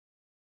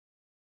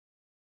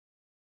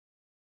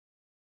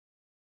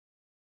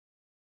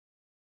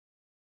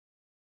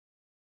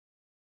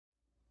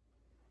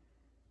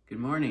Good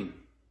morning.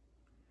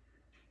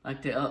 I'd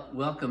like to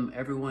welcome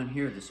everyone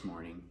here this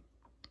morning.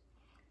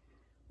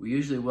 We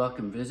usually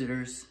welcome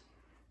visitors,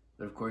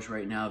 but of course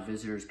right now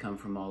visitors come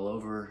from all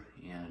over,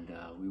 and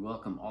we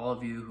welcome all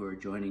of you who are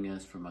joining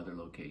us from other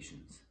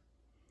locations.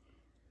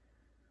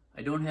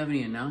 I don't have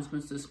any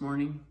announcements this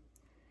morning,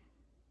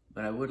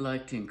 but I would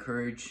like to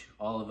encourage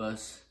all of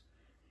us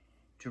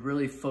to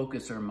really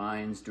focus our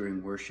minds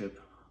during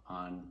worship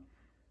on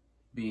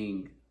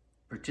being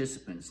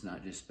participants,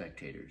 not just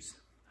spectators.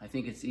 I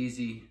think it's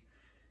easy,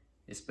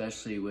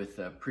 especially with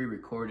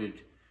pre-recorded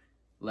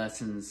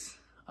lessons,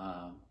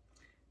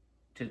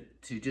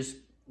 to just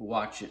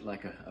watch it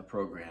like a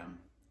program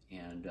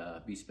and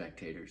be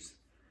spectators.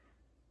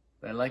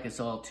 But I'd like us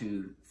all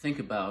to think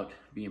about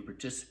being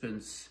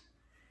participants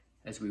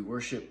as we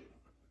worship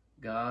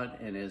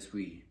God and as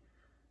we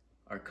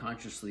are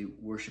consciously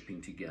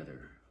worshiping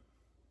together.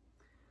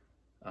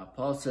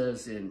 Paul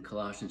says in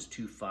Colossians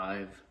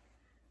 2:5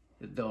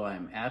 that though I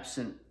am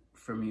absent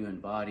from you in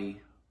body,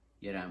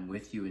 yet I'm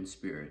with you in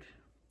spirit.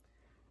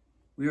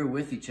 We are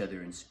with each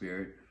other in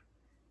spirit,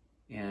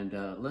 and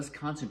let's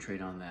concentrate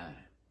on that.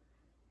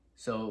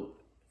 So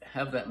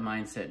have that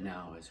mindset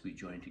now as we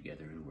join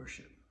together in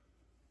worship.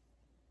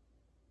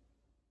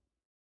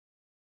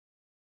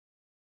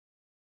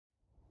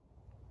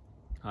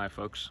 Hi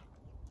folks.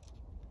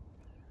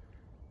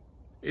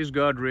 Is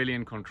God really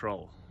in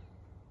control?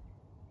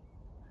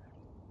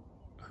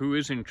 Who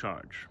is in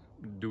charge?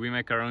 Do we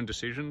make our own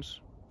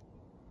decisions?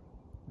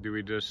 Do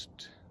we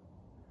just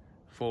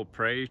fall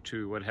prey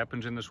to what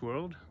happens in this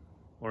world?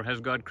 Or has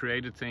God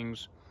created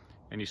things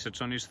and he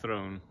sits on his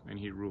throne and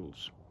he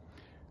rules?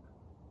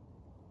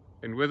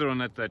 And whether or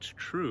not that's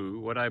true,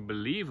 what I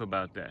believe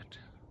about that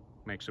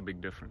makes a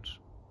big difference.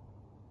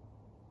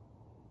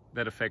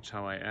 That affects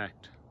how I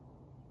act.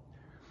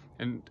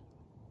 And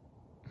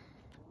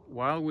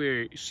while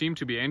we seem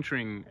to be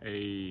entering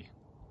a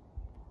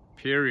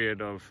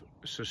period of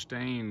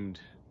sustained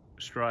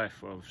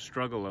strife, of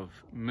struggle, of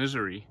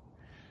misery,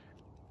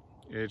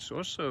 it's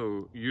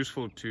also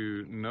useful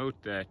to note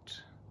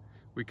that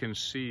we can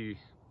see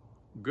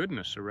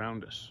goodness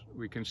around us.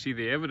 We can see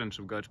the evidence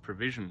of God's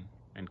provision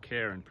and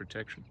care and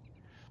protection.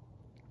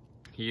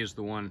 He is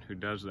the one who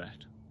does that.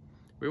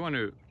 We want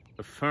to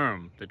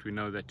affirm that we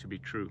know that to be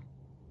true.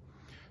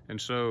 And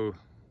so,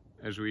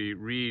 as we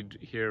read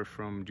here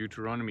from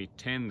Deuteronomy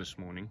 10 this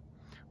morning,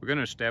 we're going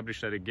to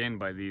establish that again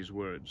by these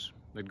words,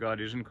 that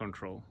God is in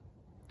control.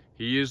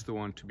 He is the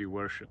one to be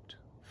worshipped,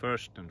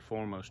 first and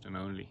foremost and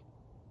only.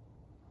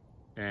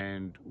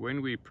 And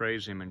when we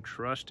praise him and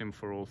trust him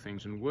for all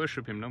things and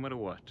worship him no matter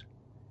what,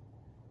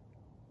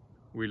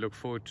 we look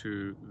forward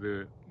to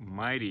the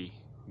mighty,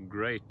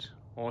 great,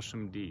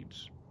 awesome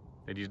deeds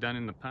that he's done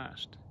in the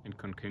past and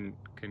can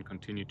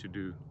continue to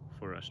do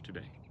for us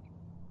today.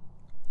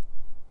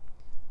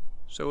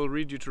 So we'll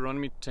read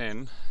Deuteronomy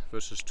 10,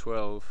 verses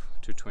 12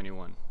 to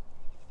 21.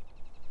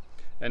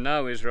 And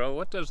now, Israel,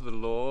 what does the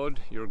Lord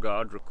your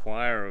God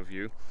require of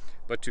you,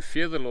 but to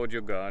fear the Lord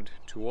your God,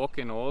 to walk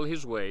in all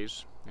his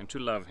ways, and to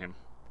love him,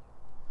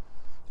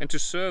 and to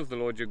serve the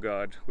Lord your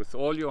God with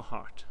all your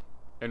heart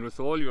and with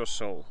all your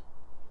soul,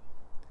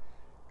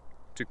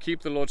 to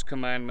keep the Lord's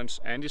commandments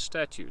and his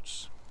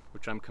statutes,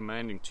 which I'm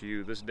commanding to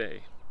you this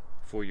day,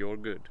 for your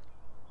good.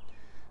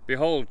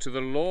 Behold, to the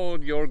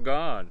Lord your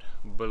God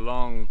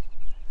belong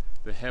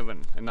the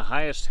heaven and the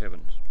highest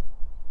heavens,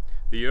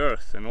 the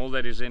earth and all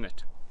that is in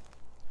it.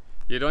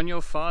 Yet on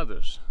your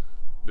fathers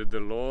did the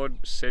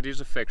Lord set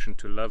his affection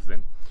to love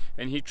them,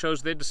 and he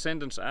chose their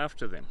descendants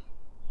after them.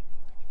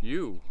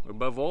 You,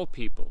 above all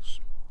peoples,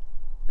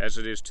 as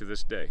it is to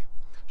this day.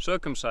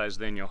 Circumcise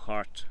then your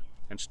heart,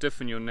 and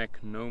stiffen your neck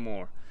no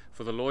more.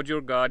 For the Lord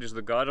your God is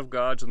the God of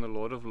gods and the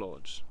Lord of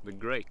lords, the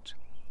great,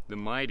 the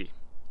mighty,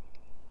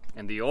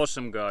 and the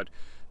awesome God,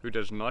 who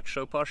does not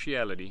show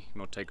partiality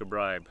nor take a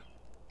bribe.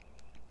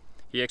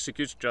 He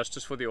executes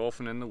justice for the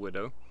orphan and the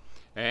widow,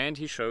 and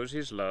he shows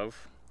his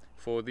love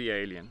for the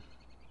alien.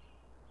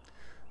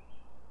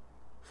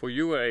 For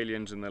you were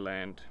aliens in the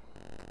land.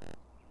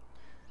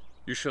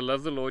 You shall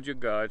love the Lord your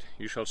God,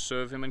 you shall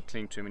serve him and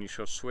cling to him, and you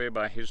shall swear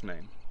by his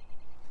name.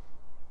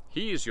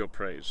 He is your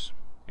praise,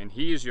 and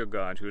he is your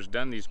God, who has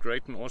done these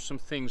great and awesome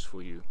things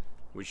for you,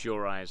 which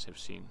your eyes have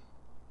seen.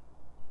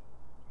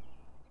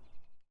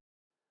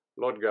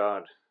 Lord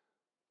God,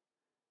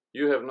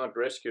 you have not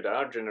rescued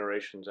our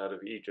generations out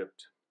of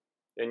Egypt,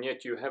 and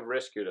yet you have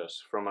rescued us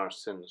from our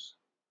sins.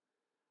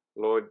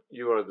 Lord,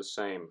 you are the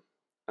same,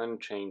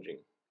 unchanging,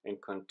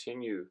 and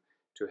continue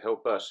to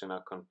help us in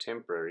our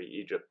contemporary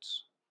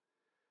Egypts.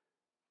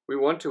 We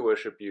want to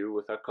worship you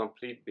with our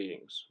complete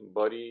beings,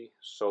 body,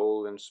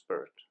 soul, and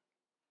spirit,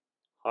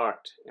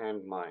 heart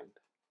and mind.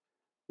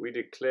 We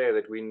declare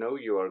that we know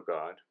you are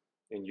God,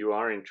 and you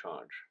are in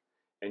charge,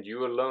 and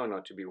you alone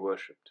are to be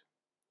worshipped.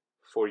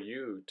 For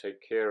you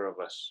take care of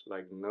us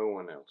like no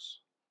one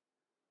else.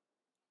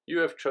 You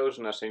have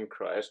chosen us in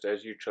Christ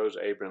as you chose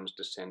Abraham's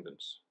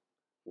descendants.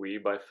 We,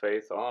 by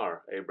faith,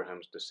 are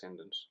Abraham's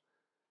descendants.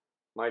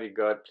 Mighty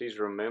God, please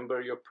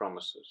remember your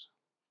promises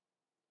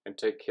and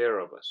take care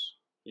of us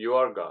You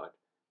are God.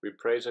 We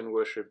praise and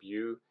worship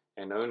you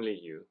and only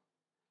you.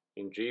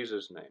 In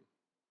Jesus' name,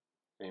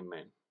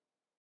 amen.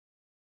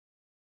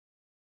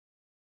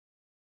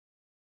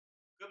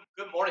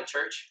 Good morning,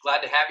 church.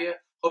 Glad to have you.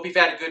 Hope you've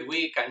had a good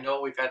week. I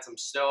know we've had some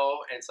snow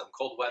and some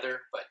cold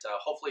weather, but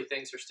hopefully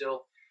things are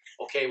still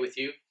okay with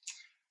you.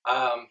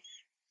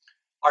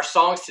 Our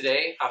songs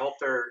today, I hope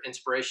they're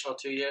inspirational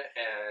to you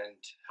and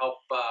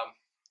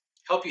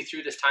help you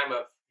through this time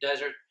of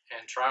desert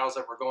and trials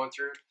that we're going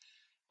through.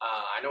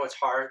 I know it's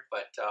hard,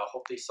 but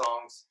hope these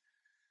songs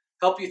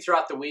help you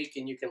throughout the week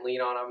and you can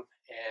lean on them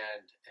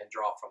and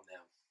draw from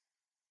them.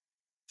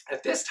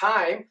 At this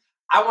time,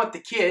 I want the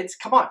kids,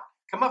 come on,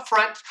 come up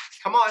front.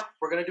 Come on,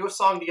 we're going to do a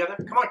song together.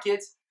 Come on,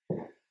 kids.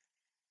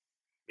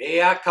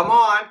 Yeah, come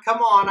on.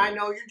 I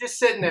know you're just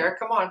sitting there.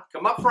 Come on,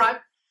 come up front.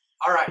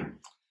 All right,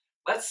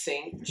 let's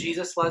sing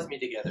Jesus Loves Me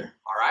together,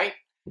 all right?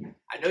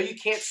 I know you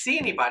can't see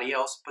anybody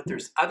else, but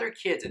there's other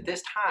kids at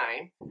this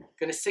time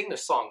going to sing the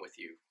song with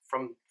you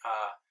from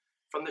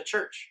the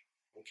church,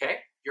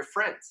 okay? Your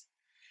friends.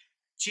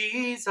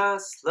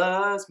 Jesus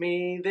loves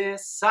me,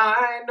 this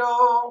I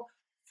know,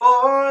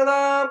 for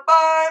the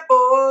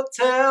Bible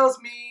tells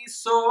me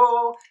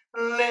so.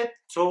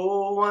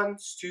 Little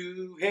ones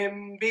to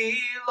him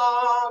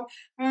belong.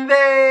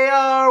 They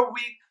are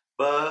weak,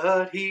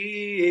 but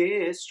he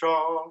is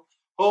strong.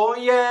 Oh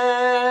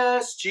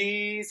yes,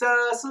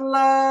 Jesus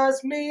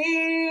loves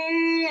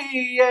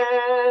me.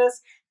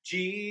 Yes,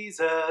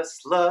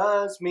 Jesus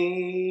loves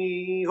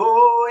me.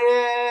 Oh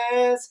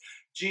yes,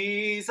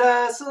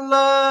 Jesus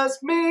loves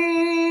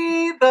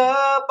me,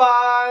 the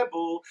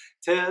Bible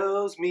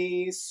tells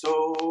me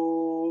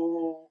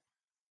so.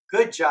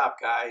 Good job,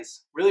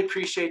 guys. Really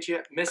appreciate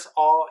you. Miss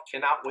all.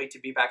 Cannot wait to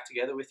be back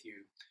together with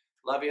you.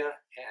 Love you,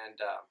 and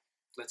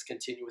let's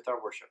continue with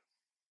our worship.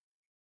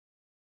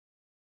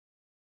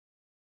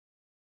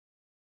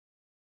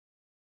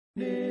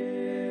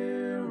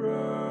 Nearer,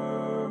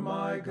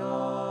 my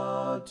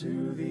God,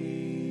 to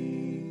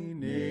thee,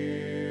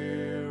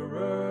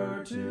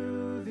 nearer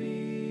to thee,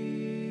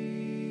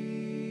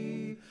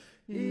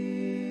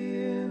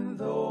 e'en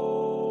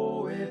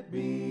though it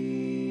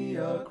be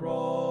a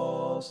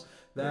cross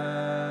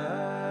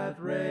that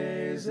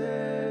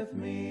raiseth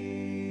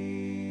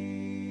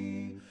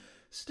me,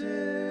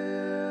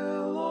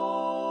 still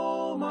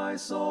all my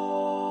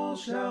soul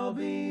shall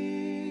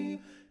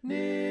be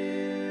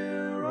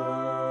nearer,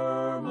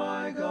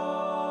 my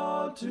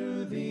God,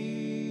 to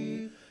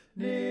thee,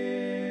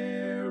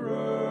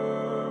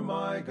 nearer,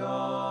 my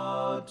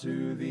God,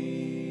 to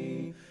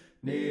thee,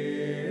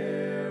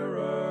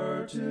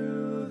 nearer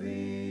to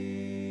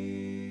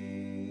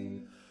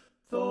thee.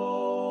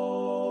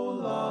 Though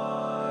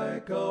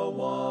like a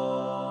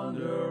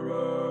wanderer,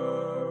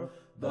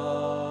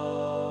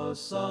 the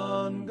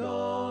sun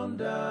gone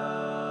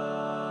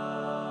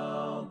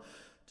down,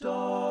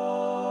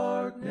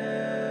 darkness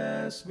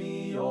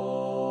me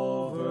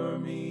over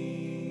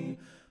me,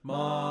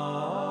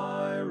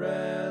 my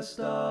rest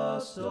a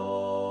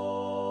stone.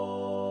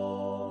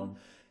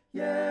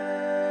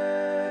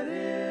 Yet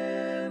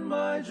in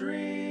my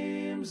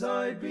dreams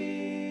I'd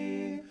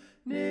be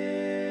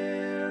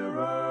nearer,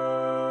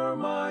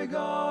 my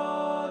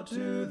God,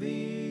 to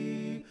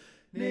thee,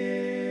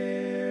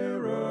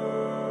 nearer,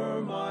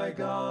 my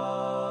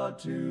God,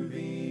 to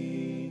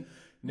thee,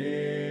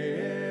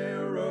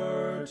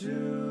 nearer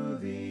to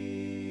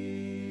thee.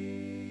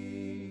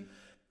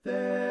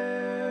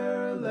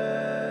 There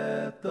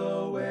let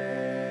the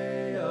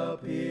way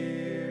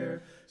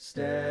appear,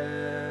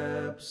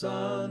 steps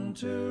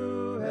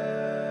unto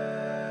heaven.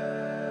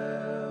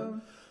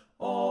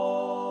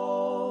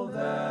 All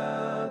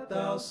that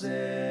thou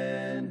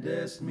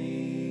sendest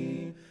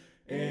me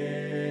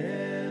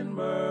in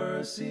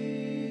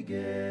mercy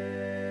give.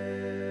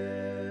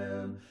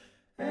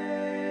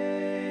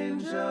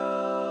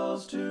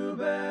 Angels to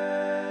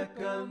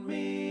beckon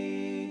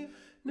me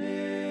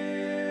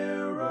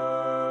nearer,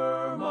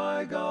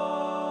 my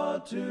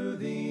God, to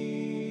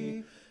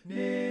thee,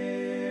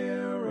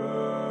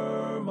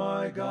 nearer,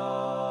 my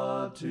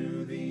God,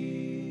 to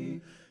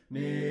thee,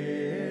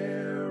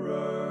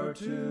 nearer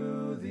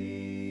to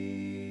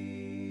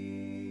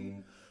thee.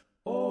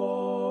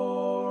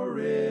 Or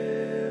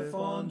if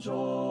on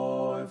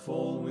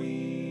joyful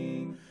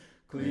wing,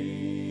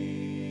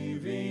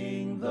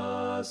 cleaving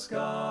the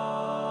sky,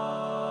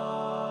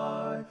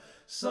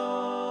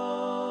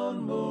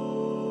 sun,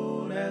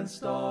 moon, and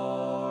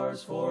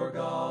stars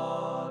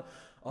forgot,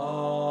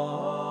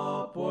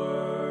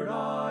 upward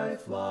I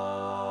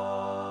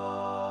fly.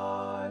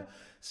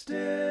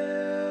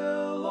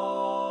 Still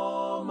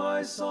all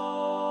my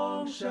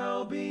song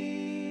shall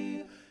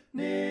be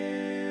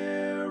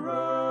nearer,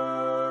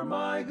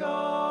 my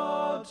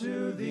God,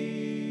 to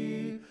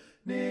thee,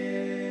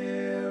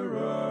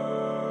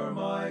 nearer,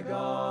 my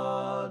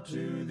God,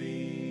 to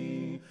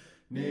thee,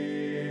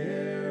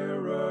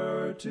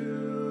 nearer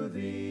to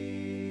thee.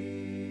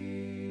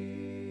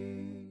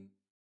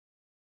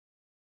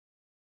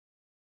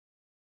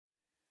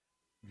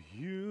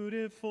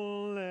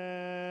 Beautiful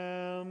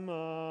Lamb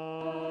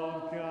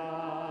of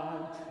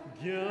God,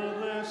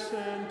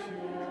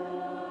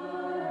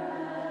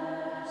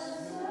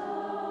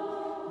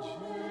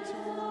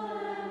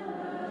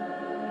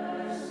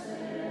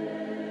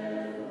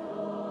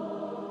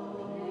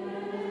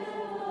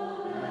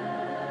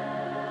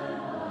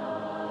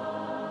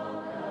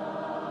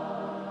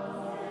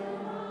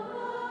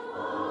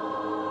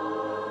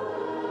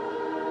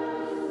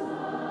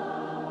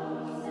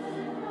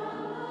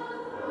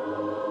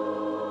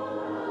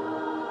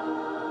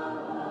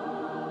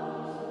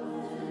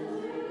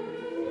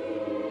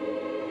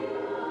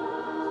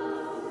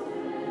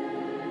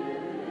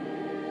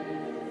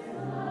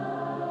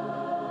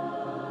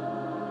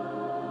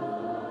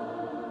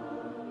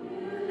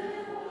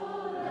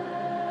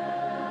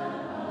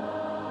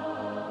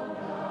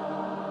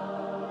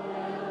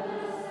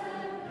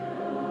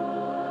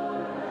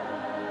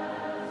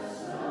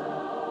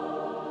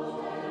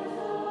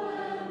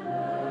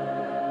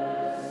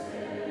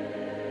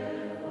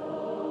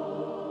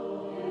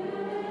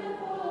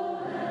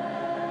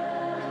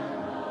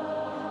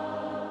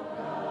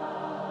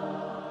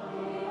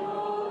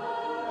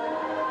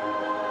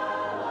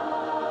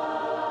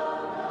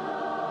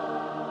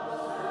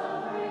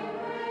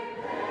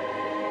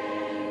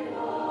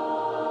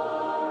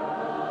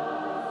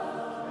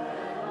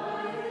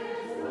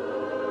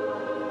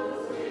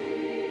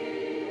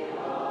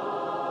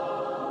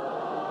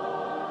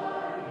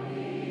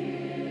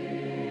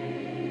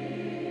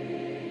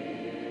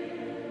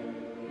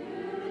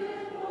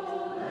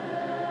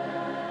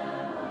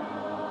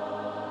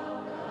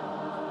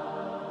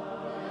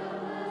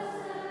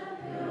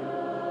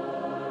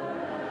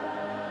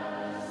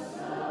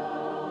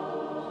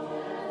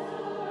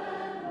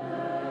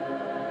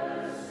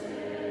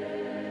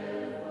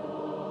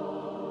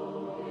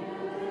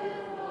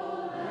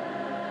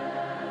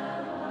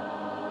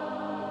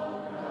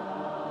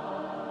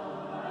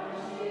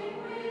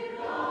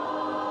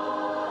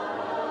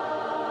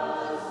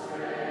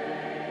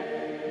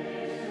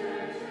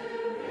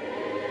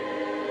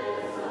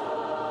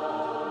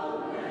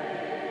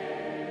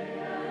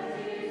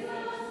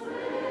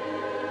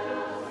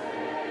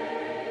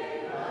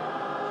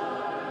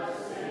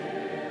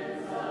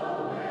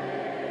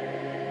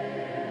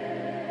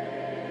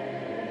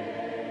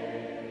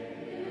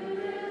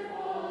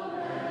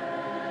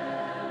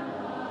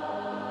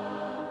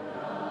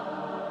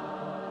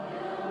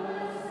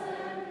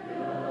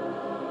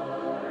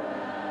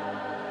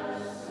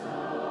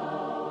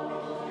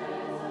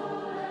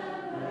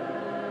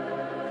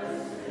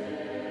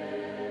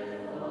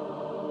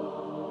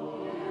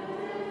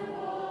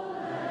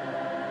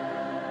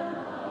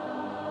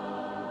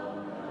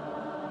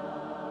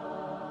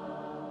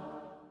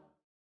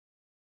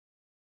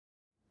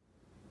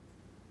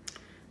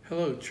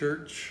 Hello,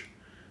 church.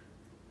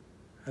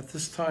 At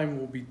this time,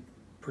 we'll be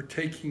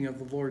partaking of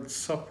the Lord's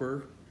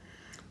Supper.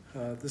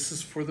 This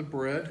is for the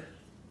bread,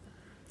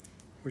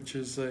 which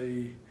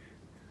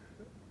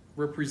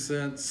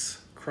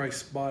represents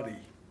Christ's body.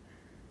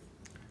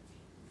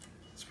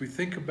 As we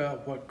think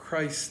about what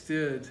Christ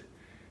did,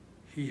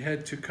 he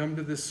had to come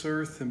to this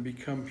earth and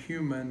become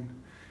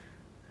human,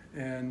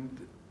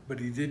 but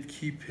he did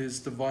keep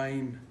his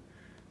divine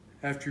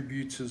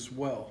attributes as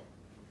well.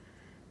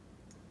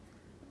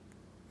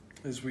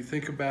 As we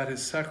think about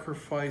his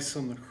sacrifice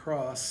on the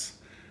cross,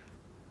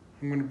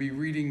 I'm going to be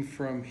reading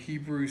from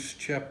Hebrews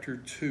chapter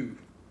 2.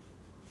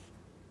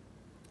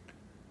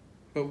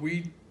 But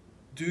we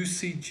do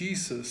see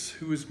Jesus,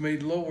 who was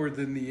made lower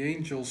than the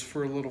angels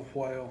for a little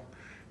while,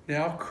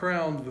 now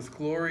crowned with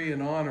glory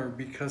and honor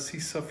because he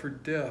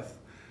suffered death,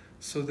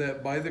 so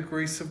that by the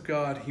grace of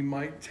God he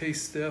might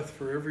taste death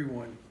for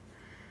everyone.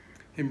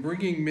 In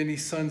bringing many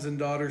sons and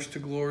daughters to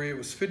glory, it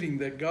was fitting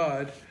that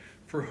God,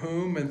 for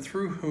whom and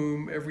through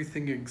whom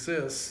everything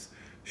exists,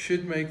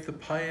 should make the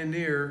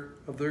pioneer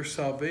of their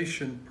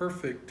salvation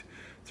perfect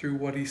through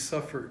what he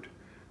suffered.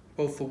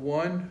 Both the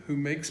one who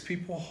makes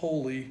people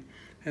holy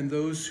and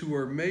those who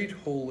are made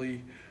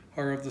holy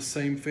are of the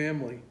same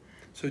family.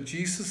 So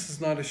Jesus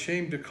is not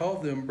ashamed to call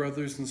them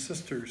brothers and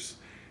sisters.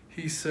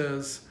 He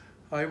says,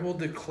 I will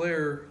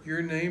declare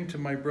your name to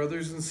my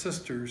brothers and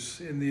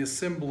sisters. In the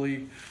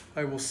assembly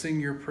I will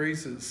sing your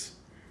praises.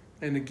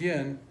 And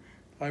again,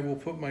 I will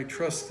put my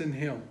trust in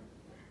him.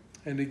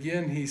 And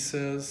again he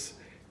says,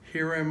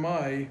 here am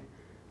I,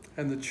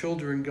 and the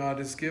children God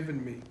has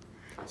given me.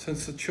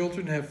 Since the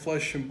children have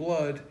flesh and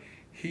blood,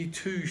 he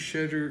too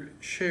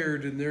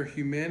shared in their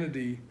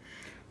humanity,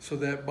 so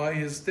that by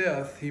his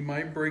death he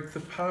might break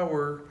the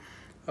power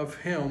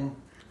of him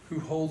who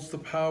holds the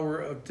power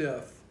of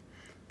death,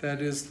 that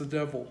is, the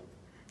devil,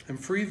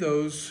 and free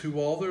those who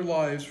all their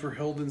lives were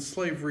held in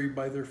slavery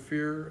by their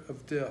fear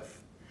of death.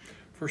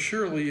 For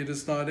surely it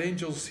is not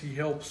angels he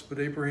helps, but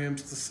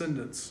Abraham's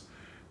descendants.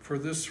 For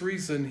this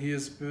reason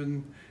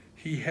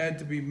he had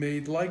to be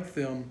made like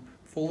them,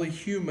 fully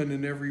human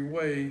in every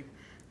way,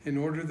 in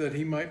order that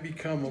he might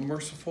become a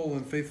merciful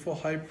and faithful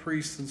high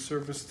priest in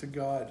service to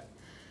God,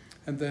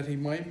 and that he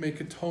might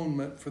make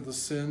atonement for the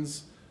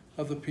sins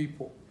of the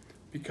people.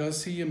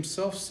 Because he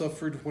himself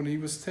suffered when he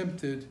was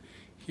tempted,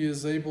 he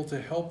is able to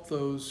help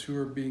those who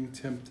are being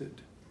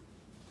tempted.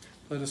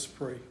 Let us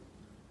pray.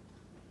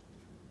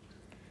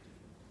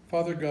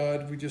 Father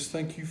God, we just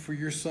thank you for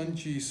your Son,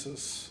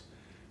 Jesus.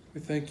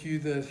 We thank you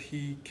that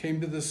he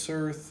came to this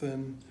earth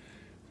and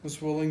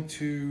was willing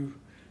to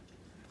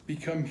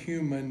become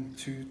human,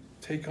 to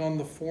take on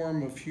the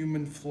form of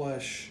human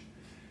flesh,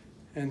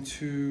 and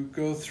to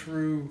go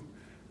through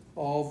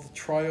all the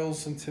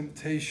trials and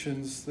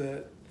temptations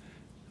that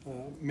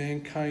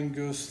mankind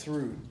goes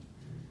through.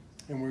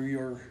 And we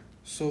are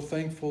so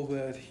thankful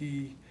that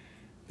he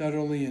not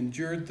only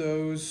endured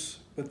those,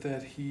 but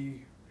that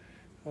he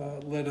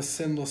led a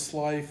sinless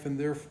life and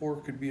therefore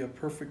could be a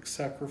perfect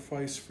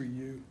sacrifice for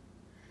you.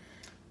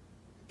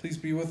 Please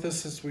be with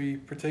us as we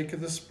partake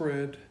of this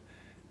bread,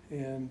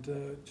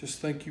 and just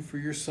thank you for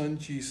your Son,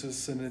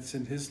 Jesus, and it's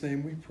in his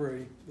name we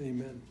pray.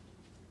 Amen.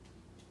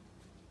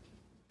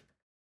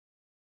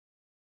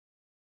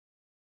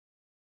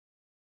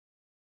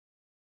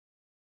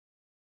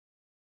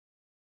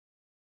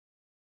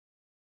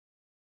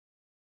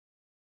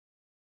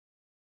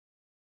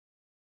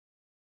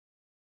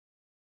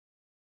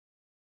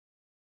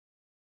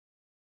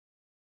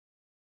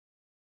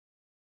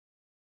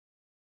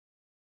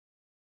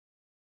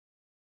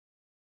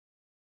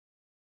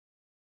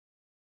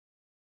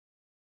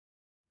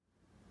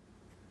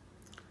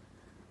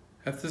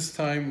 At this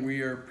time,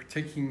 we are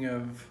partaking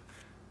of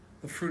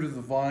the fruit of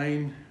the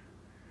vine,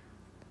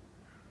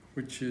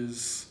 which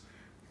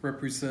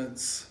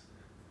represents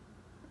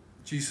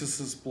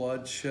Jesus'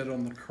 blood shed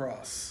on the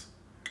cross.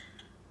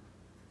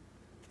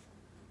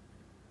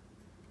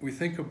 We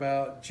think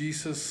about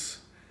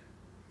Jesus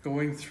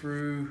going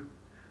through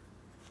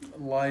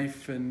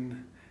life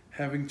and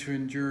having to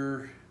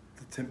endure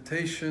the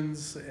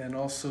temptations and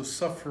also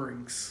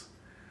sufferings.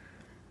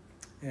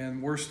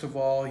 And worst of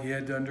all, he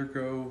had to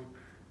undergo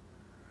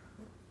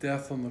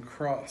death on the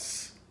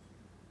cross.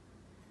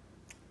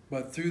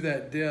 But through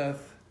that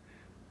death,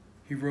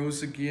 he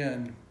rose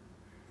again.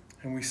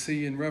 And we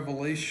see in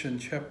Revelation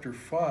chapter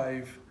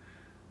 5,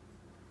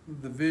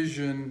 the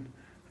vision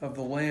of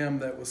the Lamb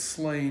that was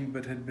slain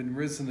but had been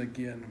risen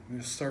again.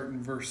 We'll start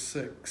in verse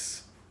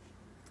 6.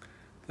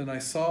 Then I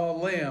saw a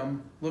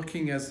lamb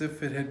looking as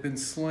if it had been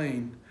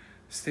slain,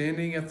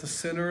 standing at the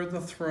center of the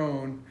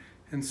throne,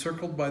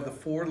 encircled by the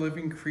 4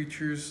 living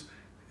creatures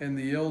and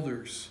the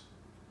elders.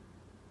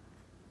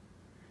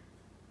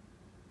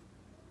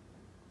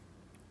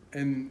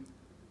 And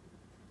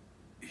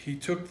he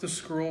took the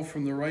scroll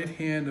from the right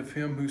hand of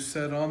him who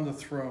sat on the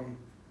throne.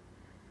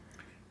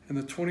 And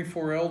the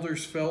 24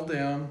 elders fell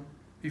down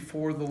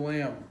before the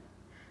Lamb.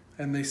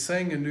 And they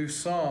sang a new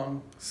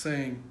song,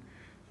 saying,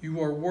 You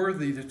are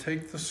worthy to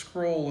take the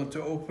scroll and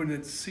to open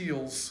its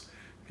seals,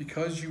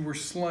 because you were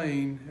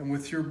slain, and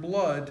with your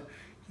blood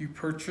you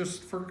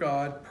purchased for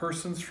God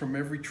persons from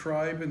every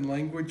tribe and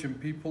language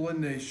and people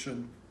and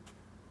nation.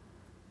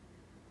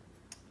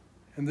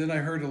 And then I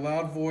heard a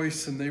loud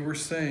voice, and they were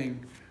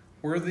saying,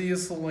 Worthy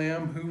is the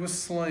Lamb who was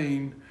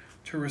slain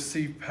to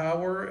receive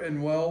power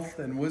and wealth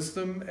and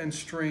wisdom and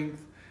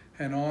strength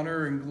and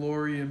honor and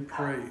glory and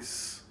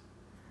praise.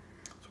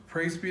 So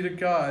praise be to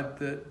God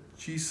that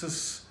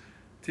Jesus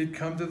did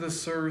come to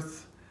this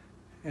earth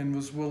and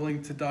was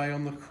willing to die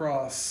on the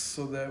cross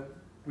so that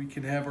we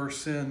can have our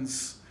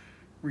sins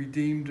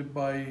redeemed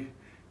by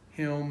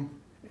him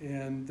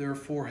and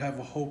therefore have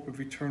a hope of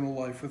eternal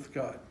life with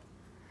God.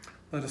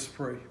 Let us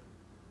pray.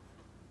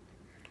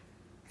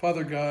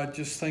 Father God,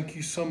 just thank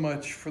you so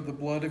much for the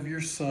blood of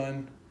your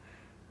Son,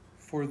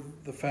 for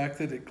the fact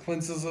that it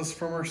cleanses us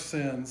from our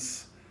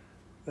sins,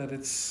 that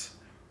it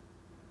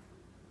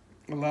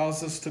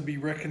allows us to be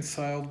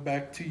reconciled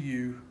back to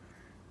you,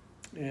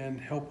 and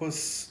help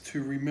us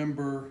to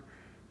remember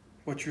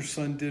what your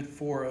Son did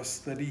for us,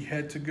 that he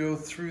had to go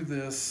through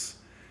this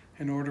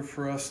in order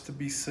for us to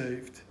be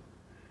saved.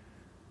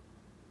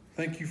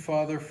 Thank you,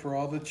 Father, for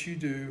all that you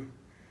do,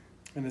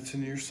 and it's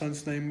in your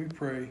Son's name we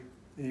pray.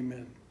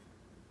 Amen.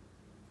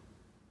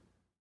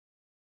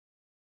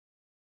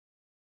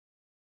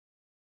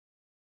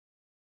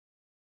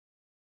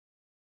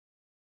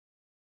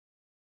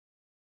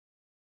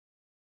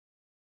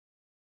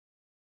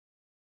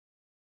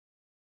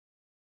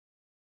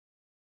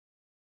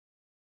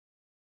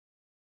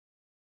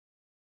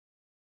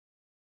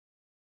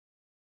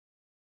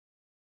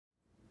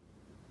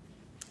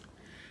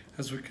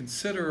 As we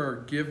consider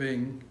our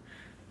giving,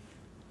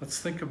 let's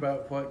think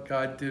about what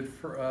God did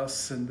for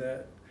us and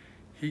that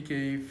he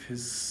gave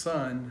his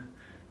Son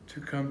to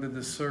come to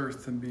this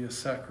earth and be a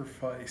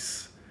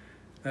sacrifice.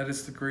 That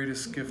is the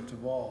greatest gift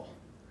of all.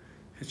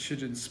 It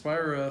should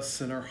inspire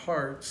us in our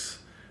hearts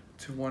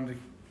to want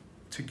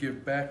to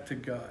give back to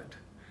God.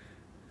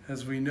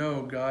 As we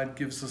know, God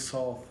gives us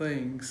all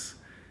things,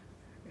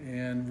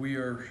 and we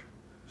are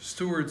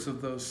stewards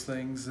of those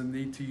things and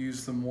need to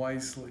use them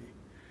wisely.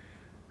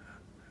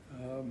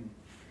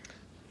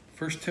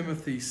 1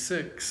 Timothy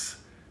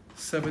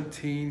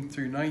 6:17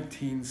 through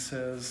 19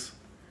 says,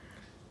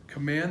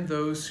 Command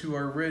those who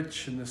are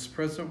rich in this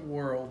present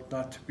world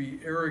not to be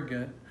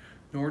arrogant,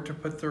 nor to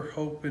put their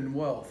hope in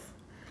wealth,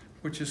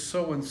 which is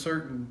so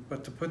uncertain,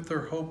 but to put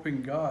their hope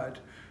in God,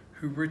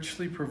 who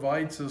richly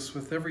provides us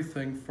with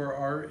everything for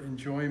our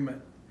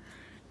enjoyment.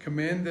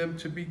 Command them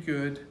to be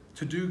good,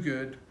 to do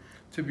good,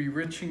 to be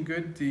rich in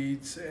good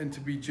deeds, and to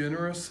be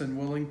generous and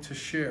willing to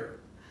share.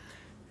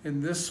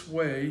 In this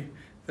way,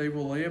 they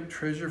will lay up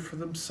treasure for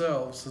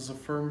themselves as a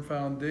firm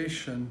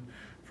foundation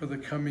for the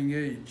coming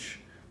age,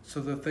 so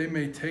that they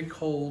may take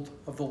hold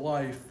of the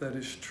life that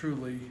is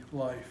truly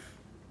life.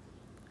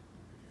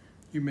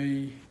 You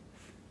may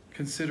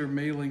consider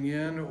mailing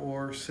in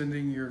or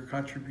sending your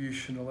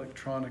contribution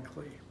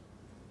electronically.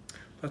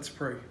 Let's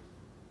pray.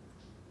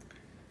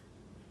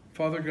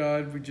 Father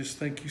God, we just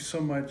thank you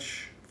so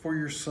much for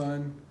your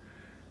Son,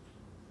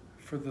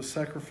 for the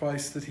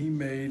sacrifice that he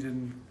made,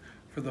 and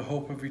for the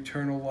hope of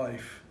eternal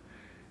life.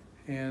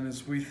 And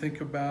as we think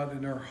about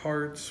in our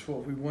hearts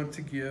what we want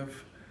to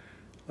give,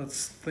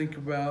 let's think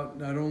about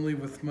not only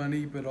with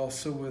money, but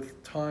also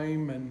with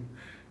time and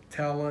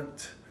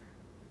talent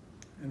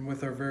and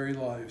with our very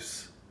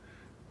lives.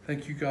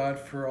 Thank you, God,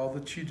 for all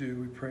that you do.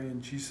 We pray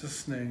in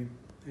Jesus' name.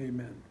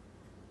 Amen.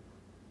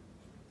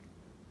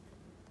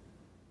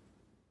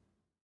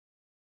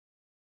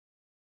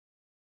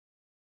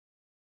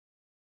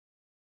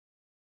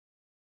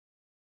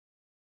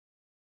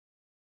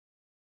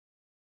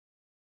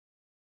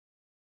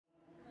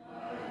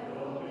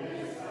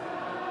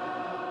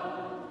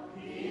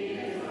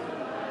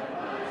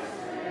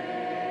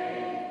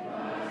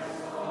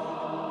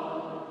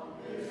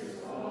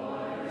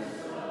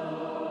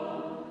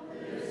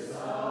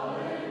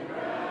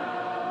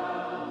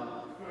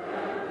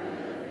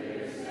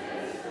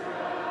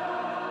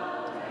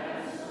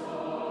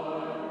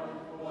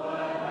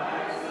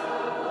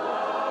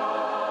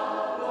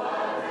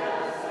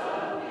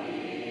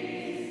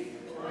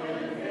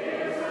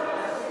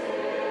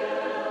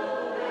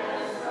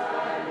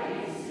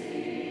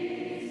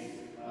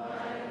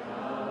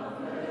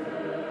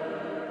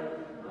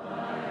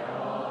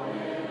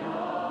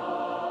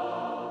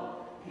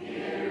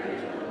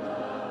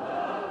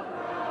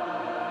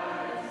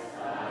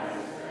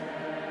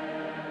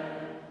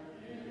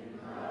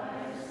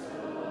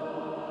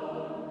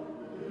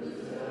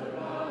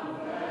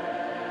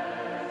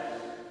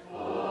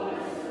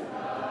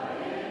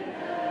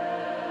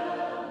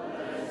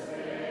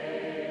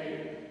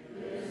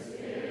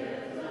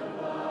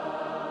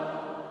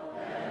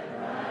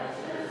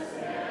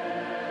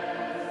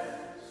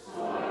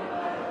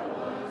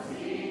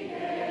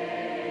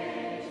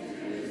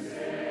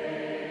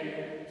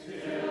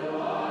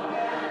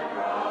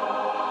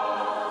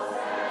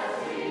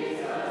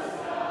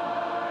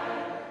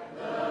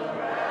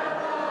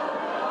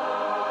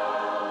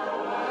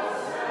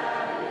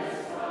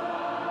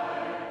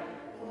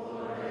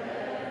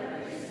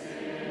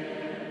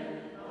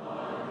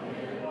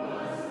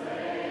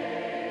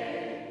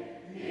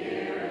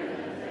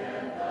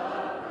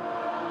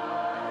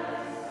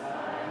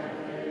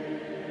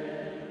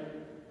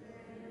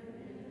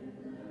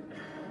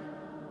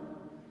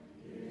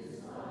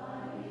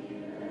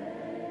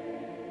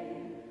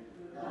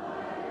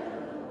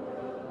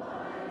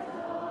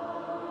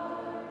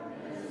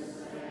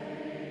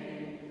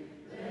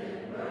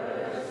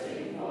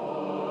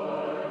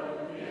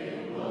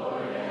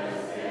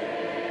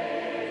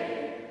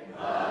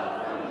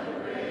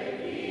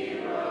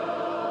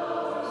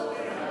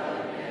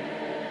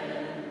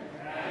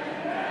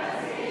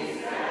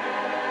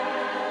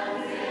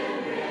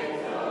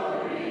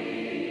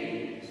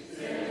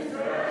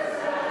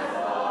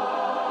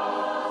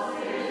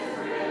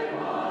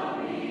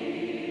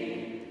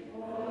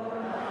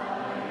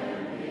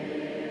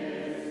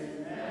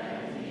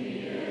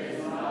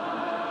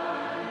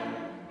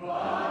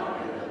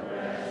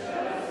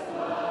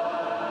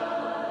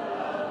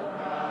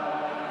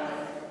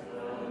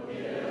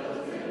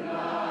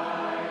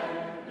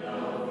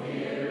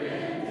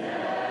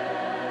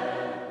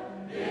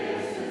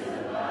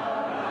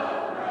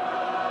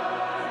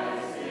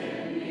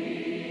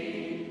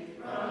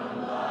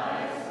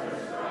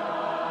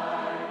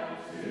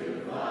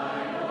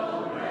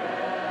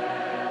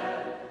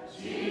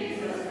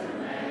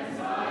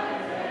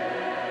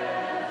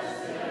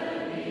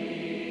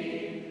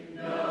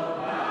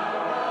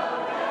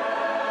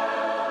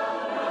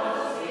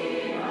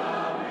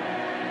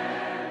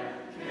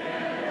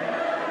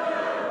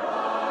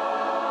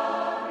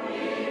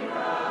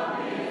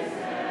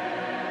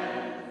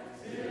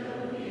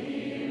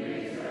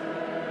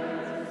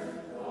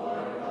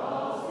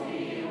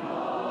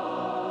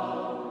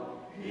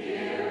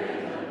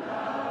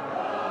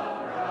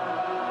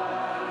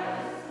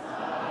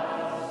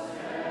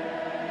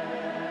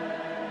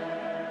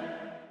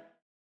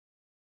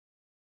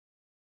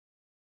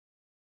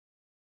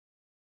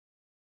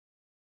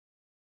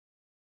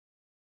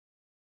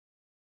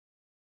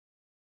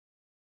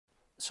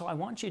 So I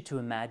want you to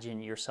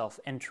imagine yourself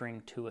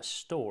entering to a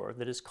store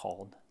that is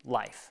called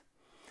Life.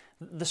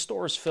 The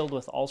store is filled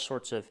with all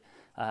sorts of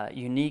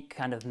unique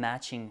kind of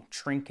matching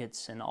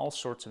trinkets and all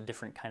sorts of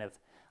different kind of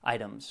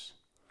items.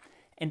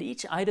 And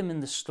each item in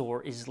the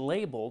store is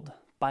labeled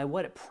by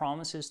what it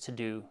promises to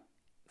do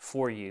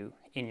for you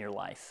in your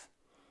life.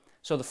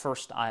 So the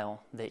first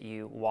aisle that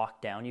you walk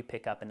down, you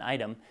pick up an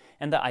item,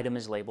 and the item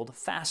is labeled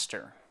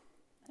faster.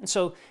 And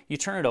so you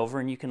turn it over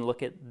and you can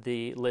look at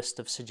the list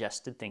of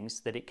suggested things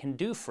that it can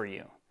do for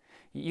you.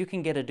 You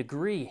can get a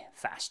degree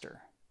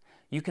faster.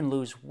 You can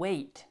lose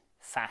weight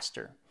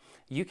faster.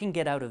 You can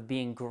get out of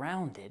being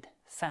grounded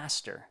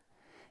faster.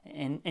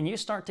 And you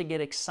start to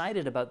get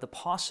excited about the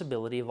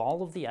possibility of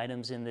all of the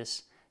items in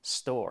this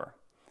store.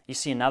 You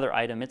see another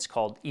item, it's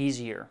called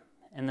Easier.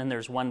 And then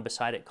there's one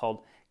beside it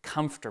called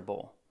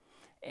Comfortable.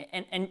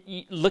 And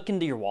you look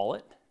into your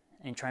wallet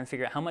and try and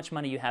figure out how much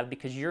money you have,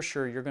 because you're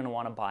sure you're going to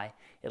want to buy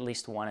at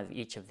least one of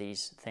each of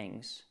these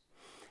things.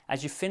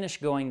 As you finish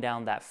going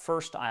down that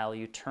first aisle,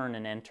 you turn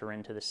and enter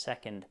into the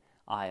second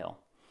aisle.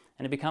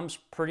 And it becomes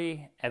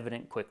pretty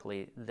evident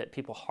quickly that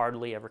people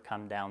hardly ever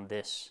come down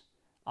this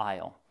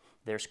aisle.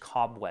 There's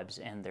cobwebs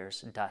and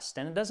there's dust.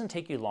 And it doesn't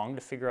take you long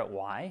to figure out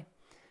why.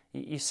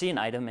 You see an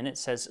item and it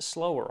says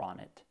slower on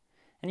it.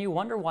 And you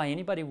wonder why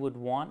anybody would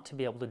want to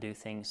be able to do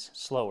things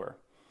slower.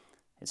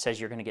 It says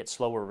you're going to get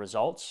slower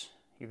results,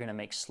 you're going to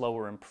make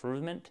slower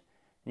improvement,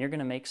 and you're going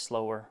to make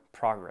slower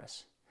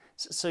progress.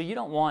 So you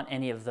don't want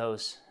any of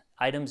those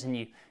items, and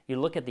you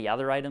look at the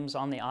other items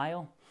on the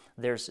aisle.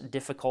 There's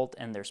difficult,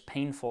 and there's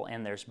painful,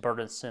 and there's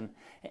burdensome,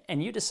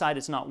 and you decide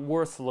it's not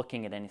worth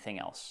looking at anything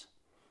else.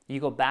 You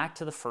go back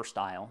to the first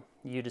aisle,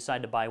 you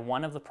decide to buy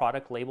one of the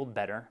product labeled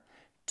better,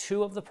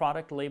 two of the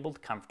product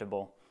labeled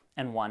comfortable,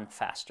 and one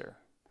faster.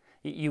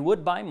 You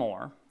would buy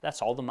more,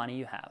 that's all the money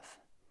you have.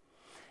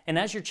 And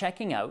as you're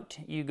checking out,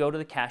 you go to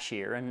the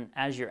cashier, and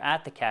as you're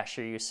at the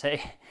cashier, you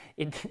say,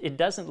 it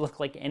doesn't look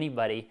like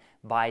anybody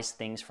buys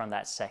things from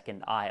that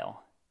second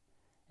aisle.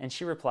 And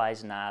she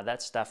replies, nah,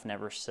 that stuff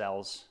never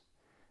sells.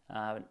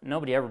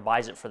 Nobody ever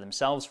buys it for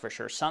themselves for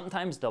sure.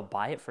 Sometimes they'll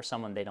buy it for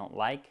someone they don't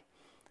like,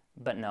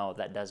 but no,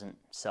 that doesn't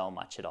sell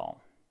much at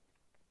all.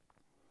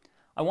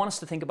 I want us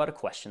to think about a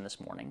question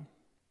this morning.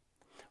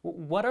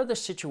 What are the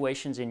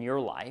situations in your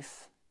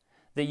life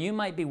that you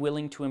might be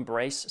willing to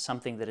embrace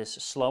something that is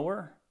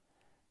slower,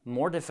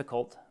 more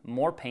difficult,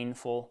 more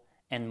painful,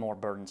 and more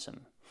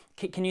burdensome?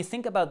 Can you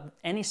think about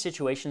any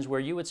situations where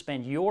you would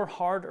spend your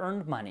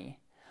hard-earned money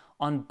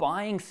on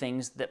buying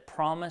things that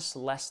promise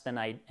less than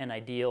an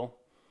ideal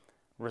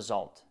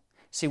result?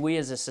 See, we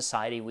as a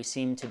society, we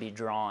seem to be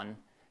drawn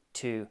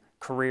to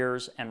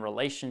careers and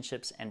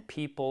relationships and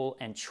people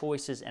and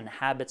choices and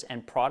habits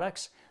and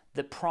products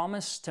that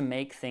promise to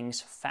make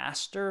things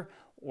faster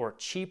or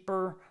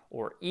cheaper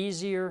or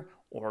easier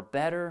or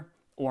better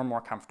or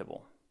more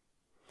comfortable.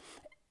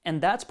 And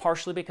that's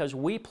partially because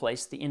we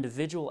place the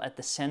individual at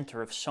the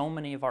center of so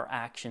many of our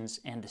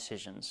actions and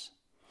decisions.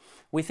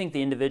 We think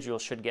the individual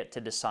should get to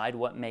decide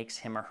what makes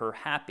him or her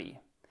happy,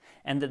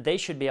 and that they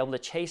should be able to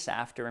chase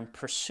after and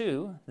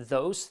pursue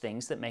those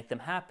things that make them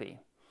happy.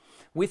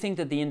 We think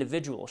that the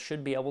individual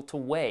should be able to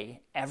weigh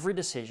every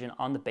decision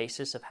on the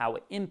basis of how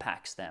it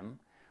impacts them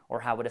or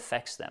how it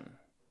affects them.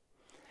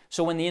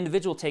 So when the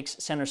individual takes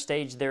center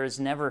stage, there is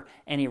never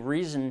any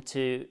reason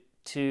to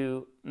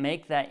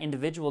make that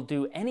individual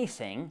do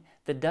anything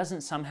that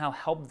doesn't somehow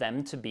help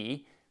them to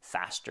be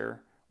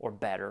faster or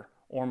better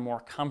or more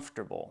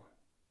comfortable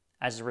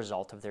as a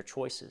result of their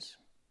choices.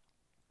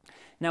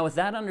 Now, with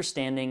that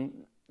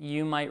understanding,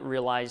 you might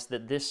realize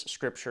that this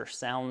scripture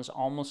sounds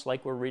almost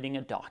like we're reading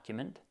a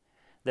document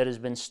that has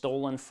been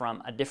stolen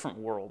from a different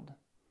world,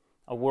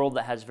 a world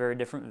that has very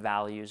different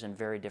values and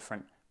very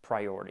different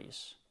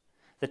priorities.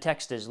 The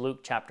text is Luke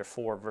chapter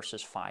 4,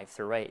 verses 5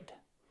 through 8.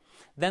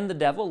 Then the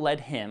devil led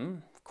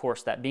him, of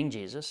course that being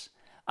Jesus,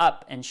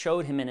 up and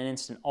showed him in an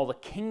instant all the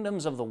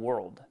kingdoms of the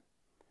world.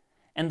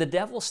 And the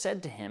devil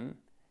said to him,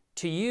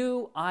 to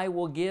you I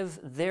will give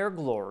their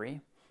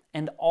glory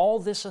and all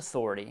this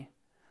authority,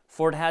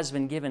 for it has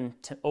been given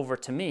over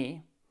to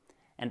me,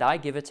 and I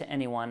give it to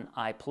anyone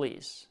I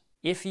please.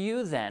 If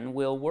you then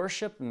will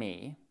worship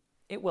me,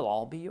 it will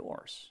all be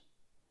yours.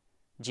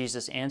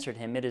 Jesus answered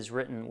him, it is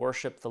written,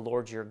 worship the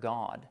Lord your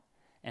God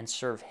and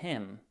serve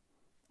him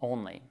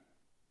only.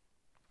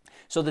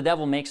 So the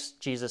devil makes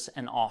Jesus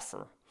an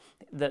offer.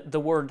 The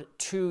word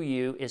to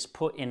you is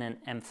put in an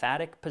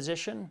emphatic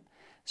position.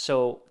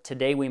 So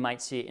today we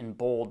might see it in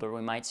bold or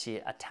we might see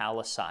it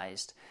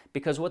italicized,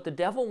 because what the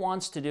devil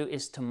wants to do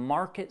is to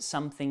market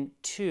something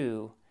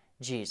to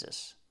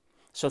Jesus.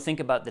 So think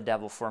about the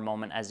devil for a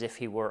moment as if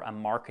he were a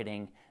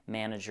marketing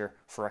manager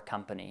for a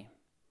company.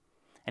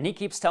 And he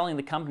keeps telling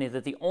the company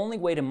that the only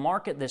way to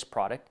market this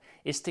product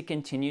is to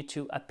continue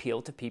to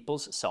appeal to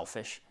people's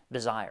selfish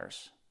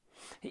desires.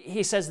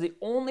 He says the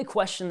only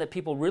question that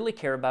people really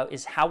care about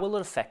is how will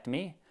it affect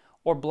me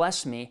or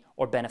bless me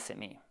or benefit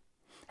me?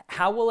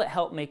 How will it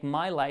help make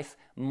my life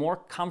more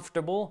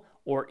comfortable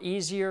or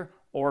easier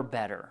or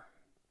better?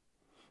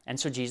 And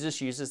so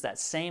Jesus uses that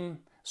same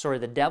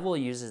The devil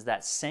uses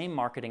that same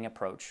marketing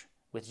approach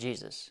with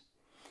Jesus.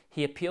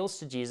 He appeals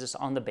to Jesus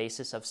on the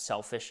basis of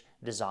selfish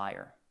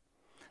desire.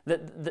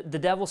 The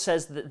devil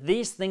says that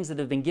these things that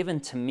have been given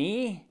to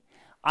me,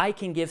 I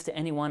can give to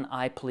anyone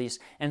I please.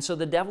 And so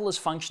the devil is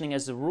functioning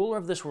as the ruler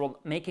of this world,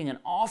 making an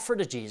offer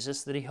to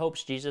Jesus that he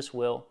hopes Jesus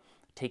will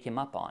take him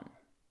up on.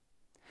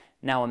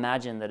 Now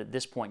imagine that at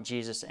this point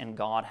Jesus and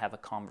God have a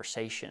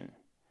conversation.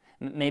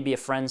 Maybe a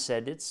friend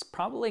said, it's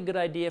probably a good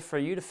idea for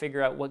you to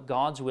figure out what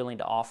God's willing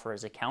to offer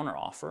as a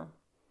counteroffer.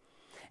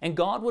 And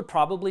God would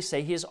probably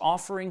say he is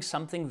offering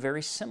something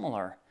very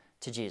similar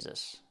to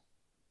Jesus.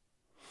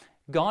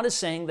 God is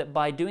saying that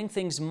by doing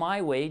things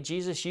my way,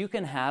 Jesus, you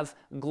can have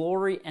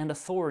glory and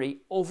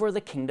authority over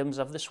the kingdoms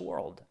of this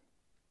world.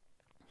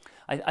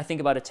 I think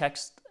about a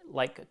text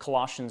like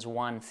Colossians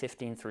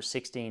 1:15 through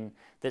 16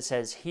 that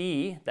says,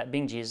 he, that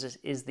being Jesus,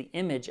 is the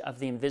image of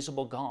the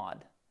invisible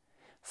God,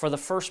 for the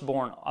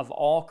firstborn of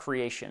all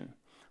creation.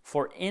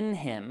 For in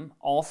him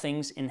all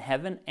things in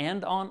heaven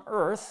and on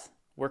earth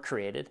were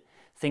created,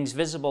 things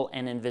visible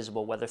and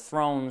invisible, whether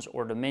thrones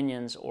or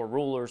dominions or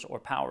rulers or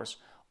powers.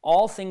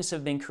 All things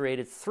have been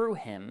created through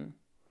him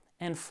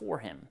and for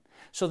him.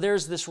 So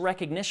there's this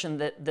recognition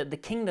that the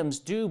kingdoms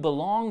do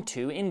belong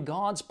to, in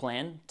God's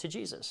plan, to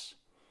Jesus.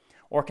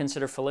 Or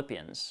consider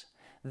Philippians.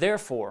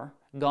 Therefore,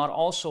 God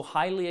also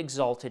highly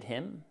exalted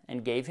him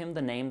and gave him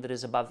the name that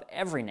is above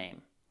every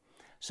name,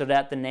 so that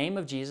at the name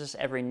of Jesus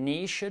every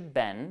knee should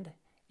bend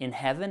in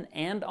heaven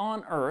and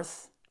on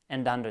earth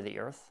and under the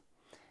earth,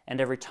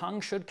 and every tongue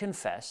should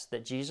confess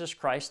that Jesus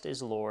Christ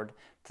is Lord,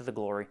 to the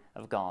glory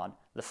of God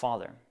the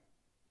Father.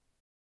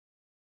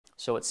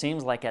 So it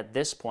seems like at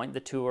this point the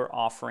two are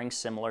offering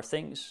similar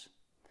things.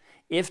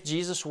 If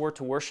Jesus were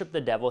to worship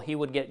the devil, he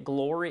would get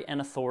glory and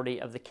authority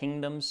of the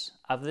kingdoms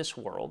of this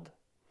world.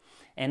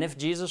 And if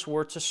Jesus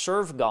were to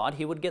serve God,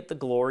 he would get the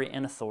glory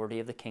and authority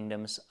of the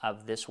kingdoms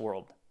of this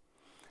world.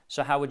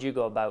 So how would you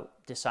go about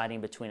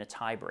deciding between a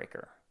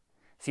tiebreaker?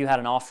 If you had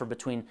an offer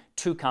between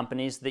two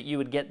companies that you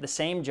would get the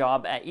same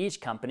job at each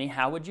company,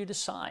 how would you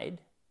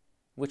decide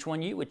which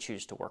one you would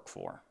choose to work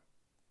for?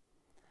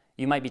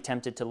 You might be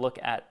tempted to look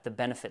at the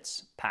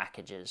benefits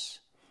packages.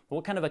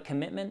 What kind of a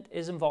commitment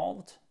is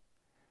involved?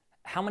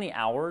 How many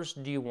hours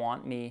do you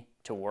want me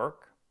to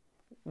work?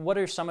 What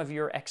are some of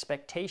your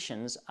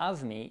expectations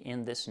of me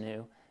in this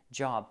new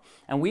job?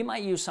 And we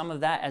might use some of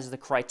that as the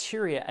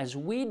criteria as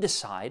we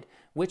decide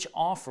which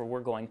offer we're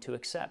going to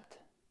accept.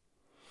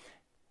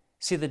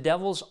 See, the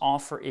devil's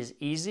offer is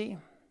easy,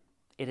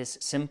 it is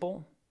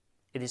simple,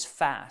 it is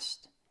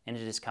fast, and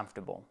it is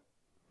comfortable.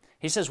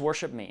 He says,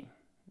 worship me.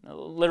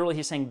 Literally,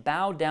 he's saying,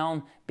 bow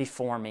down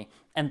before me,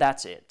 and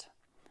that's it.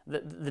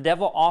 The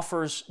devil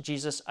offers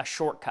Jesus a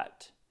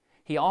shortcut.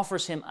 He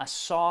offers him a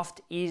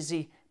soft,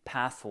 easy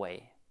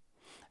pathway.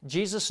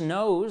 Jesus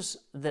knows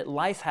that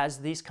life has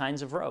these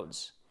kinds of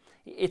roads.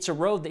 It's a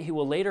road that he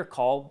will later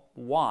call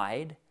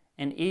wide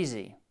and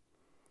easy.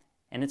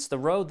 And it's the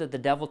road that the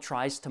devil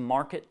tries to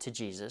market to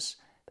Jesus,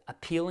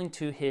 appealing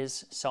to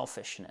his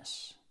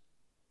selfishness.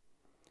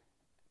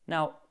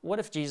 Now, what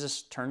if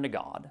Jesus turned to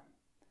God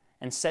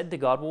and said to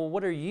God, well,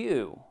 what are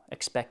you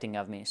expecting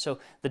of me? So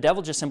the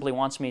devil just simply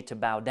wants me to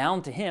bow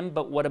down to him,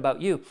 but what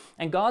about you?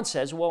 And God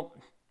says, well,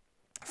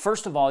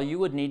 first of all, you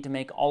would need to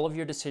make all of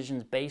your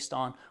decisions based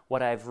on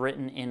what I've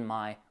written in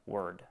my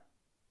word.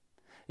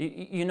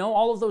 You know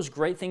all of those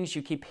great things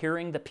you keep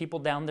hearing the people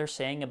down there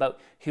saying about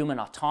human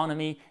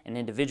autonomy and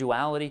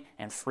individuality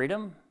and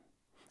freedom?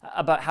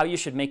 About how you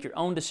should make your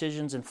own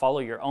decisions and follow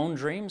your own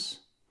dreams?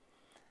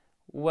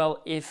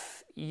 Well,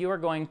 if you are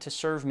going to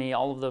serve me,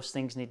 all of those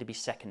things need to be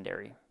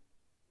secondary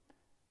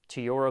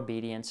to your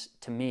obedience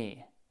to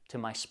me, to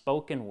my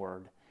spoken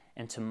word,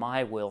 and to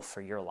my will for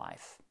your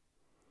life.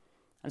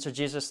 And so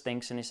Jesus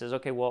thinks and he says,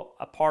 okay, well,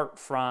 apart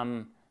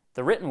from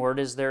the written word,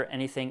 is there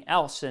anything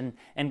else? And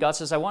God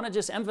says, I want to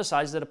just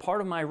emphasize that a part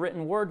of my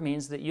written word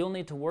means that you'll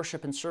need to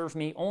worship and serve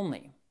me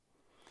only.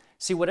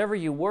 See, whatever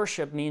you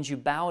worship means you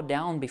bow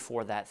down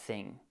before that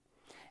thing.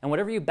 And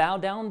whatever you bow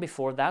down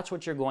before, that's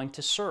what you're going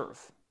to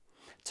serve.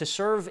 To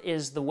serve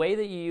is the way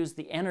that you use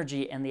the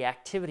energy and the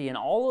activity and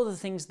all of the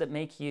things that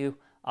make you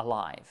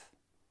alive.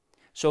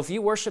 So if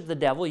you worship the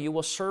devil, you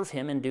will serve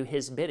him and do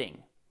his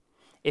bidding.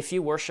 If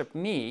you worship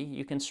me,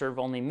 you can serve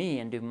only me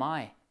and do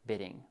my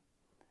bidding.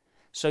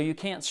 So you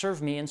can't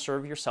serve me and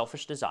serve your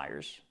selfish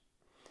desires.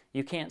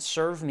 You can't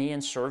serve me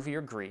and serve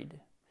your greed.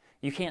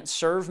 You can't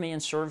serve me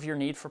and serve your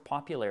need for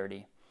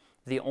popularity.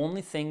 The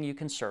only thing you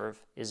can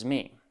serve is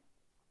me.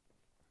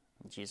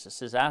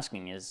 Jesus is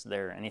asking, is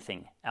there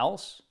anything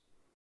else?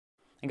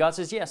 And God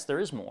says, yes, there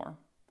is more.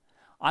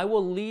 I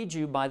will lead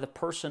you by the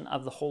person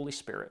of the Holy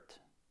Spirit.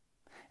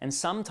 And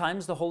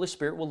sometimes the Holy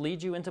Spirit will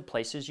lead you into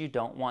places you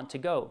don't want to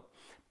go.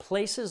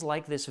 Places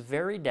like this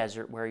very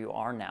desert where you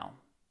are now.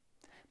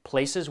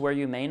 Places where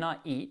you may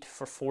not eat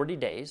for 40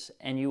 days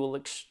and you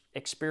will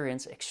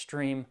experience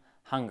extreme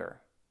hunger.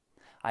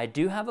 I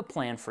do have a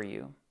plan for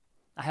you.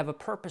 I have a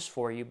purpose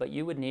for you, but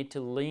you would need to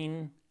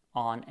lean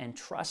on and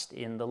trust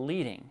in the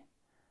leading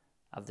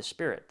of the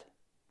Spirit.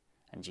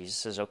 And Jesus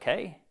says,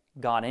 okay,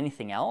 God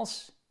anything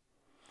else?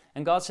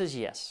 And God says,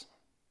 yes.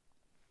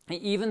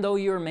 Even though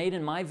you are made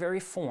in my very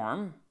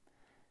form,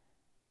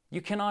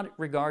 you cannot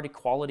regard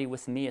equality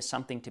with me as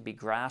something to be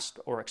grasped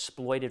or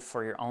exploited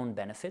for your own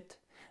benefit.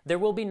 There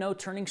will be no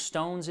turning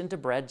stones into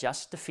bread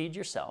just to feed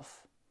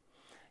yourself.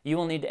 You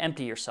will need to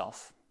empty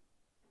yourself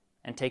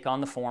and take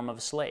on the form of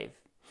a slave.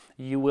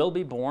 You will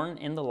be born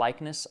in the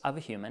likeness of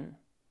a human,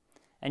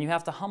 and you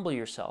have to humble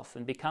yourself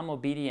and become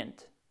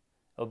obedient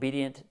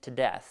to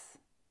death,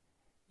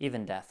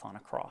 even death on a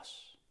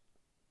cross.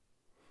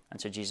 And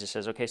so Jesus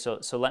says, okay, so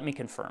let me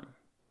confirm.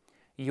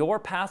 Your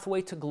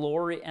pathway to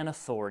glory and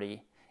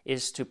authority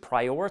is to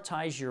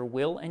prioritize your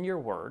will and your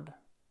word,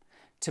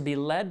 to be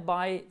led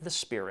by the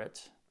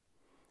Spirit,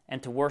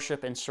 and to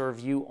worship and serve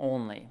you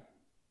only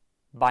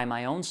by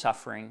my own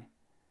suffering,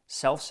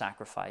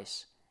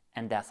 self-sacrifice,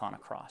 and death on a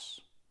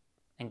cross.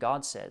 And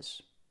God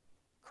says,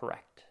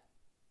 correct.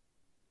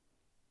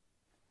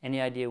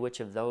 Any idea which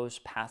of those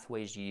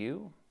pathways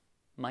you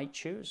might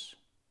choose?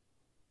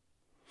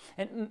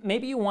 And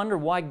maybe you wonder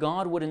why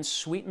God wouldn't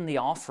sweeten the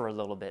offer a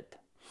little bit.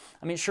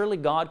 I mean, surely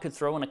God could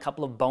throw in a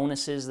couple of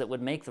bonuses that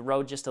would make the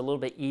road just a little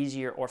bit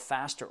easier or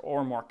faster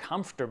or more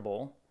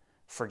comfortable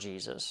for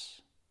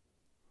Jesus.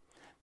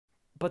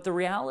 But the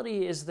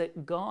reality is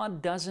that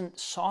God doesn't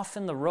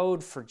soften the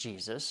road for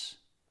Jesus,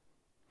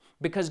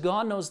 because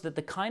God knows that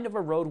the kind of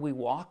a road we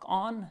walk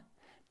on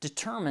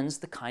determines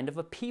the kind of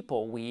a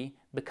people we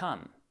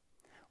become.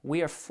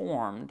 We are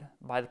formed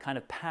by the kind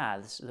of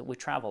paths that we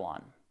travel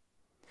on.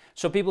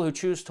 So people who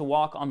choose to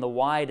walk on the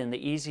wide and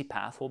the easy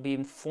path will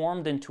be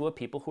formed into a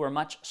people who are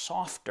much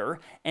softer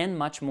and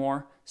much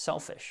more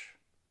selfish.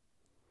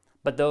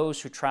 But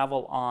those who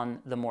travel on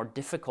the more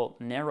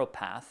difficult, narrow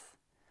path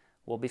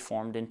will be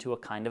formed into a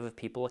kind of a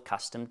people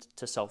accustomed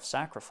to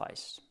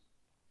self-sacrifice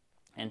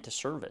and to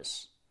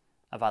service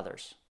of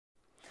others.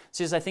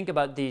 See, as I think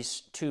about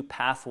these two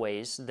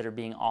pathways that are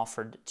being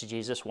offered to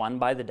Jesus, one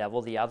by the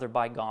devil, the other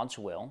by God's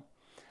will,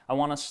 I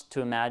want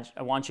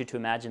you to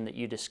imagine that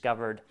you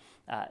discovered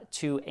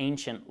two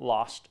ancient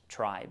lost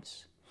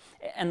tribes.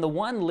 And the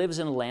one lives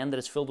in a land that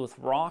is filled with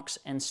rocks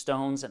and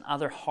stones and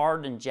other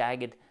hard and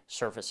jagged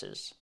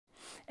surfaces.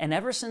 And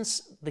ever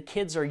since the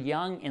kids are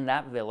young in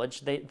that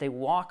village, they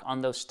walk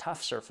on those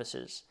tough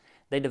surfaces.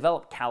 They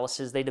develop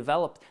calluses, they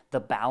develop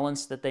the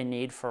balance that they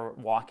need for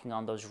walking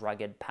on those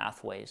rugged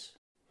pathways.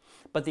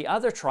 But the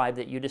other tribe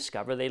that you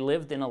discover, they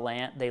live in a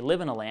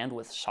land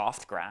with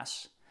soft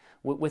grass,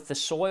 with the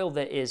soil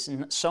that is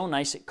so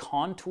nice it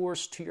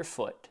contours to your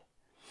foot,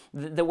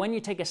 that when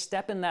you take a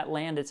step in that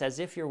land, it's as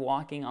if you're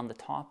walking on the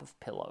top of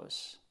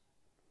pillows.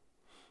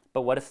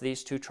 But what if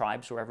these two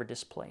tribes were ever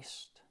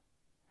displaced?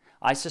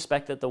 I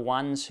suspect that the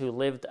ones who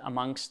lived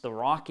amongst the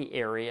rocky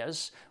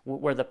areas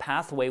where the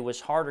pathway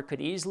was harder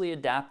could easily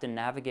adapt and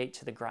navigate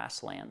to the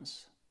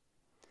grasslands.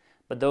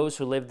 But those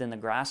who lived in the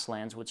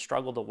grasslands would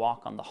struggle to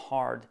walk on the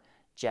hard,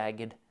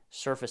 jagged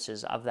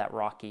surfaces of that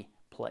rocky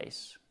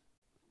place.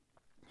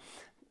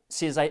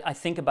 See, as I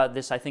think about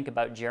this, I think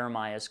about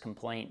Jeremiah's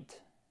complaint.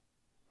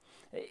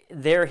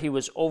 There he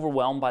was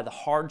overwhelmed by the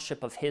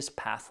hardship of his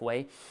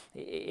pathway.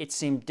 It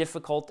seemed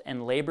difficult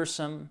and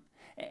laborsome,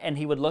 and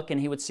he would look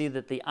and he would see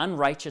that the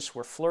unrighteous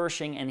were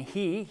flourishing, and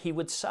he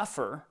would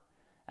suffer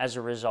as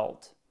a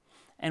result.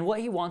 And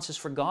what he wants is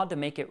for God to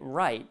make it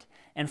right.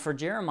 And for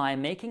Jeremiah,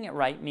 making it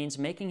right means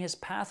making his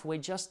pathway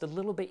just a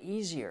little bit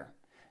easier,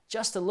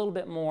 just a little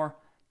bit more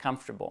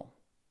comfortable.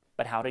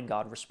 But how did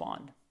God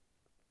respond?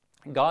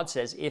 God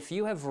says, if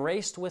you have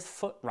raced with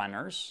foot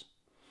runners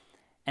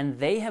and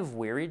they have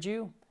wearied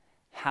you,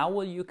 how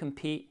will you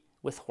compete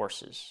with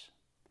horses?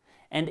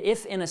 And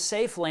if in a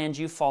safe land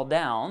you fall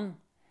down,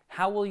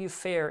 how will you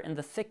fare in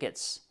the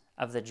thickets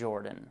of the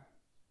Jordan?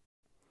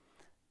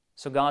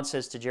 So God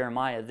says to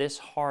Jeremiah, this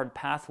hard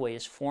pathway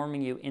is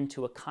forming you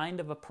into a kind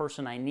of a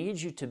person I need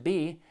you to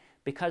be,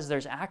 because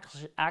there's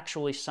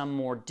actually some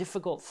more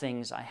difficult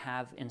things I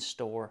have in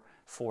store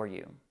for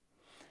you.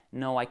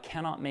 No, I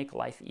cannot make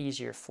life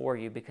easier for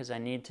you because I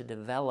need to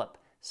develop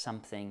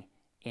something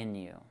in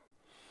you.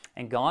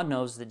 And God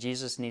knows that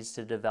Jesus needs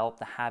to develop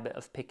the habit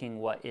of picking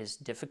what is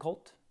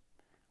difficult,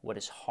 what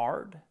is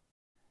hard,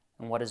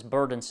 and what is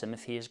burdensome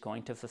if he is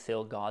going to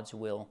fulfill God's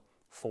will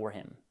for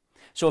him.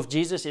 So if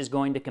Jesus is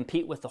going to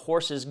compete with the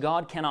horses,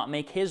 God cannot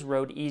make his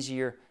road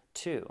easier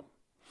too,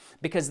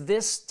 because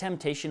this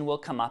temptation will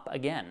come up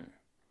again.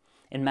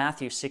 In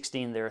Matthew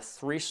 16, there are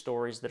 3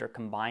 stories that are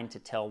combined to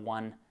tell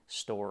one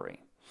story.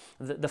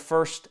 The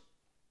first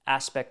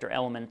aspect or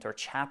element or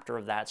chapter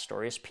of that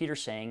story is Peter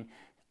saying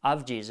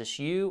of Jesus,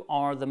 you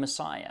are the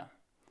Messiah,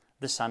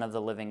 the Son of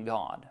the living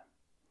God.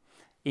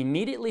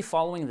 Immediately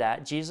following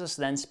that, Jesus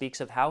then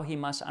speaks of how he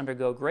must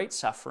undergo great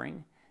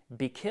suffering,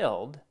 be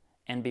killed,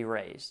 and be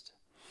raised.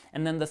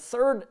 And then the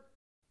third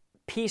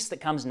piece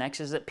that comes next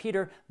is that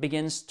Peter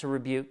begins to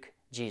rebuke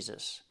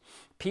Jesus.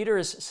 Peter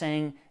is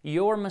saying,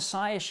 your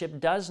messiahship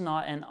does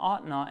not and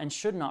ought not and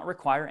should not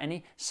require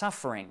any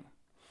suffering.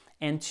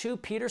 And to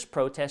Peter's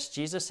protest,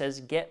 Jesus says,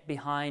 get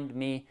behind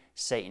me,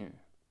 Satan.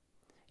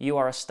 You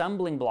are a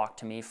stumbling block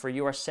to me, for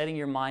you are setting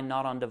your mind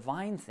not on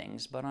divine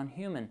things, but on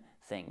human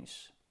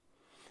things.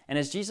 And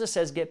as Jesus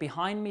says, get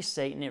behind me,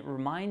 Satan, it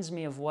reminds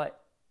me of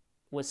what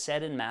was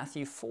said in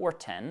Matthew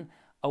 4:10,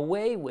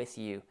 away with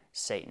you,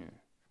 Satan.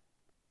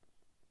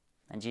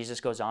 And Jesus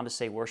goes on to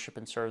say, worship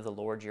and serve the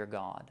Lord your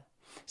God.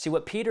 See,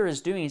 what Peter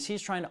is doing is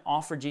he's trying to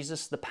offer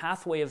Jesus the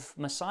pathway of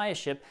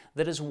messiahship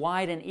that is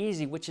wide and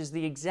easy, which is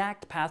the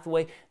exact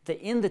pathway that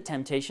in the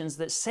temptations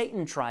that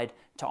Satan tried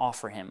to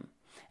offer him.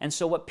 And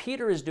so what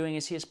Peter is doing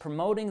is he is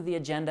promoting the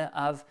agenda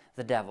of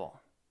the devil.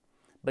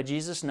 But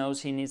Jesus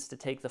knows he needs to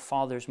take the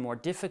Father's more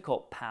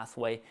difficult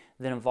pathway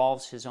that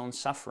involves his own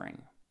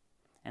suffering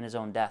and his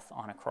own death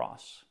on a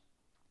cross.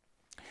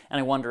 And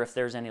I wonder if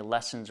there's any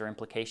lessons or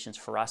implications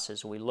for us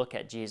as we look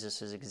at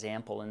Jesus'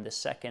 example in this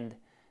second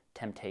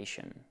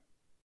temptation.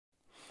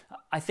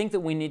 I think that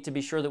we need to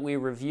be sure that we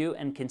review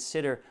and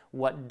consider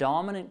what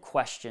dominant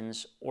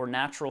questions or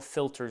natural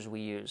filters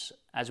we use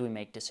as we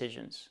make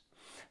decisions.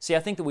 See, I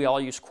think that we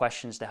all use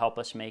questions to help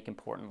us make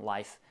important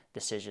life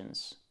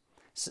decisions.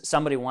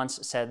 Somebody once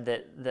said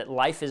that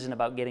life isn't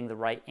about getting the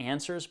right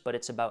answers, but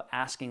it's about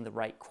asking the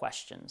right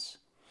questions.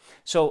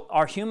 So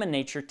our human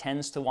nature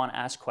tends to want to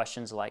ask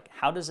questions like,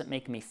 how does it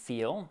make me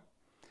feel?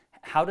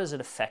 How does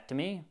it affect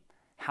me?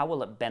 How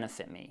will it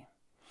benefit me?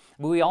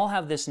 But we all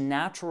have this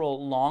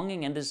natural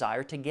longing and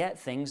desire to get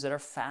things that are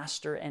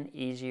faster and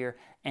easier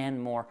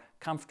and more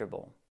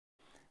comfortable.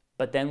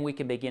 But then we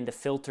can begin to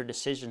filter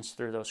decisions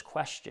through those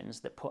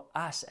questions that put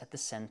us at the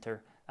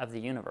center of the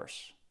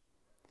universe.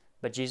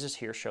 But Jesus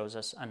here shows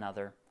us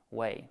another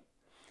way.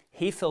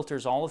 He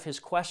filters all of his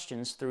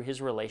questions through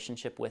his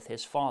relationship with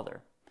his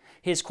Father.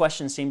 His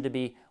questions seem to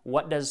be,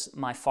 what does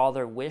my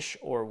Father wish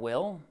or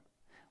will?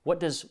 What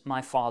does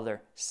my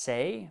Father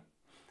say?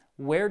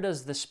 Where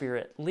does the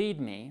Spirit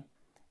lead me?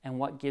 And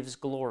what gives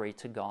glory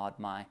to God,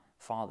 my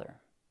Father?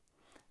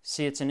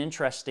 See, it's an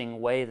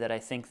interesting way that I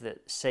think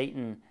that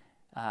Satan,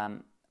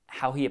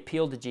 how he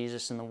appealed to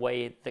Jesus in the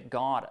way that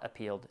God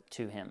appealed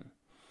to him.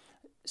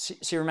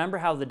 See, remember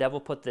how the devil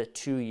put the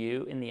to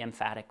you in the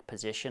emphatic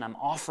position? I'm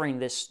offering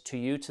this to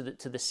you, to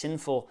the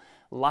sinful,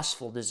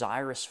 lustful,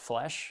 desirous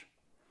flesh.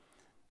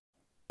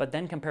 But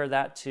then compare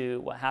that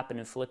to what happened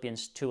in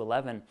Philippians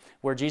 2:11,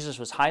 where Jesus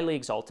was highly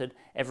exalted,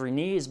 every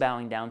knee is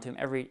bowing down to him,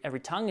 every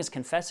tongue is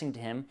confessing to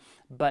him,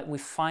 but we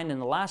find in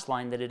the last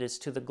line that it is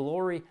to the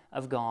glory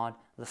of God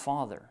the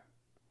Father.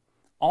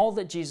 All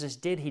that Jesus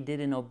did, he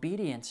did in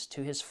obedience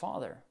to his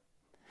Father.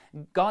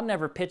 God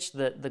never pitched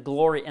the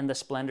glory and the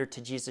splendor to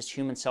Jesus'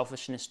 human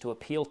selfishness to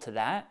appeal to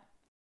that,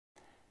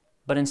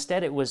 but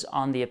instead it was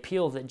on the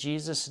appeal that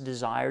Jesus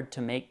desired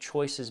to make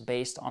choices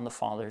based on the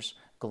Father's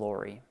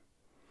glory.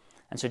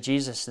 And so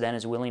Jesus then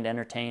is willing to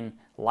entertain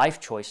life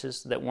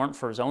choices that weren't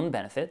for his own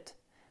benefit,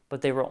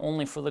 but they were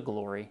only for the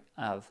glory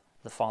of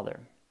the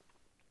Father.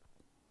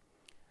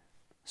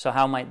 So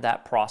how might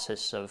that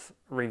process of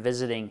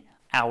revisiting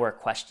our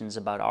questions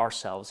about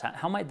ourselves,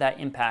 how might that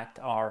impact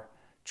our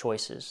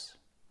choices?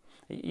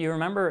 You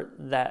remember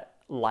that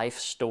life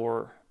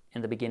store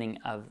in the beginning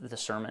of the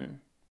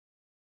sermon?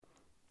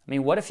 I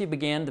mean, what if you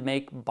began to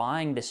make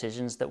buying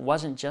decisions that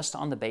wasn't just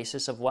on the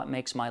basis of what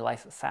makes my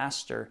life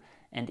faster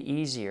and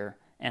easier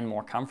and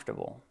more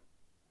comfortable?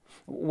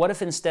 What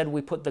if instead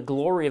we put the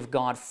glory of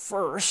God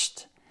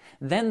first?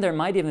 Then there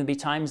might even be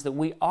times that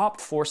we opt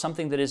for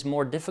something that is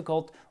more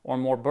difficult or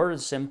more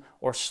burdensome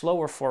or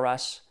slower for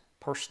us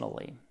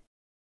personally.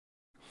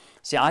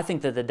 See, I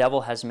think that the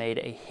devil has made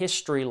a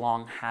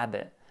history-long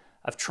habit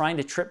of trying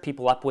to trip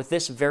people up with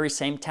this very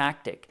same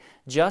tactic.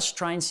 Just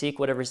try and seek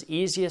whatever is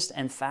easiest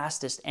and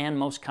fastest and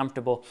most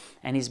comfortable,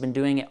 and he's been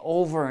doing it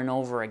over and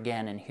over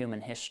again in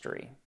human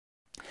history.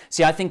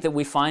 See, I think that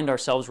we find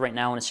ourselves right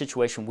now in a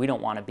situation we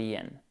don't want to be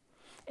in.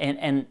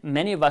 And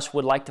many of us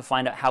would like to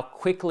find out how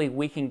quickly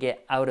we can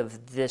get out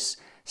of this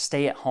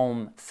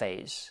stay-at-home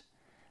phase.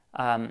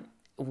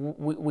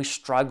 We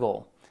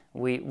struggle.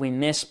 We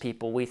miss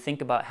people. We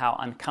think about how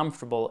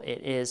uncomfortable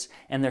it is.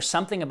 And there's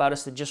something about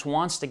us that just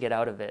wants to get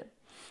out of it.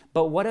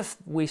 But what if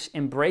we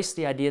embrace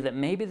the idea that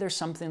maybe there's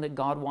something that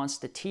God wants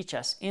to teach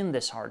us in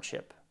this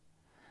hardship?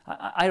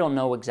 I don't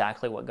know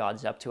exactly what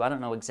God's up to. I don't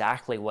know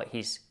exactly what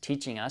he's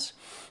teaching us.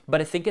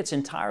 But I think it's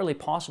entirely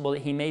possible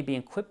that he may be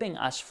equipping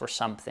us for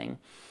something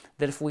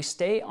that if we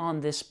stay on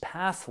this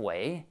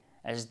pathway,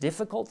 as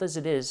difficult as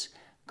it is,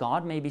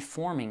 God may be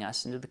forming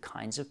us into the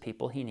kinds of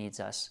people he needs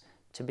us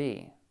to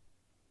be.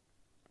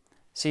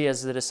 See,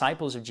 as the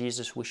disciples of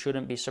Jesus, we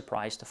shouldn't be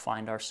surprised to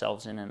find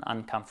ourselves in an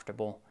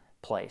uncomfortable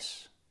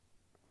place.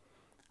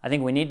 I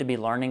think we need to be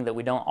learning that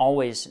we don't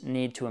always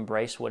need to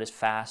embrace what is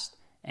fast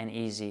and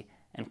easy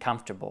and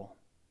comfortable.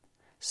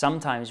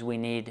 Sometimes we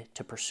need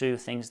to pursue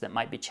things that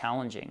might be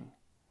challenging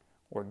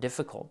or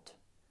difficult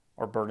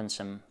or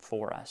burdensome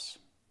for us.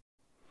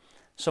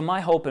 So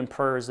my hope and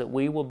prayer is that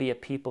we will be a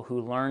people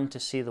who learn to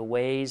see the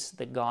ways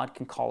that God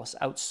can call us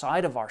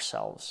outside of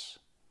ourselves,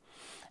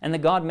 and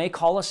that God may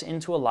call us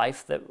into a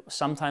life that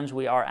sometimes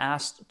we are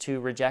asked to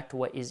reject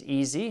what is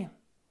easy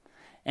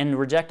and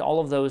reject all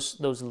of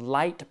those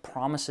light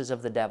promises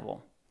of the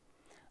devil.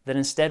 that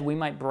instead we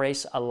might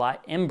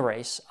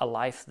embrace a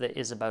life that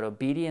is about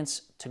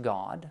obedience to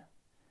God,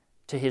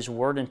 to His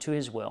Word and to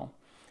His will.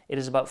 It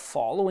is about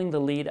following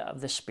the lead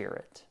of the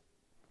Spirit,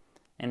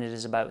 and it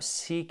is about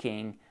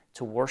seeking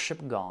to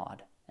worship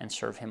God and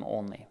serve Him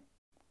only,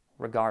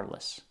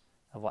 regardless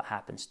of what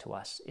happens to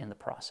us in the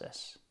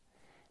process.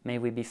 May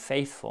we be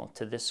faithful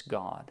to this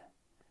God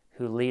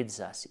who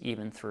leads us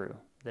even through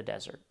the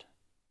desert.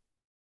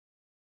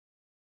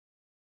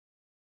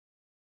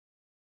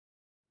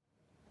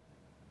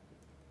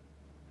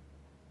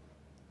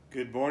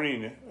 Good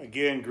morning.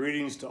 Again,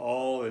 greetings to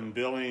all in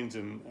Billings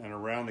and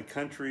around the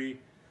country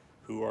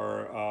who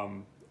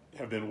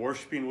have been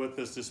worshiping with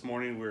us this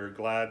morning. We're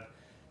glad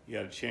you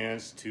had a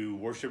chance to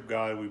worship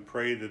God. We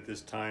pray that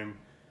this time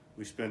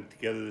we spent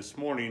together this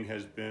morning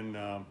has been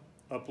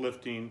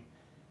uplifting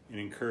and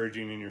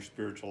encouraging in your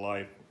spiritual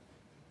life.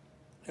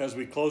 As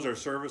we close our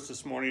service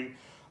this morning,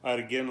 I'd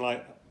again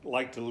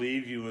like to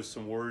leave you with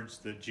some words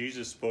that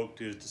Jesus spoke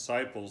to His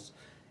disciples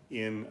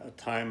in a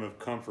time of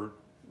comfort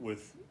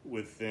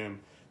with them.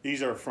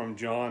 These are from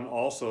John.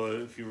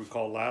 Also, if you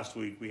recall last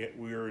week, we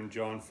were in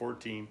John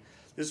 14.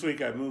 This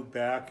week I moved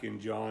back in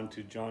John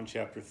to John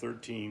chapter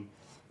 13,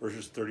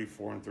 verses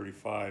 34 and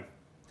 35.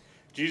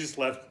 Jesus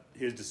left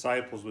His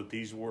disciples with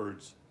these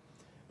words,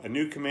 "A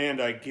new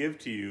command I give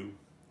to you,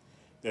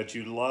 that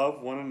you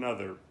love one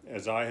another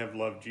as I have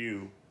loved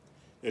you,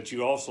 that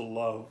you also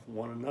love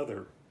one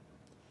another.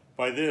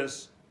 By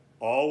this,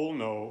 all will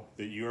know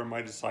that you are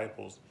my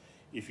disciples,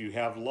 if you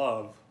have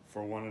love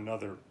for one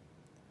another."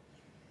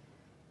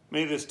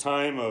 May this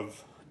time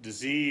of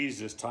disease,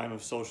 this time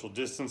of social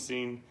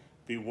distancing,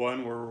 be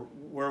one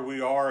where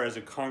we are as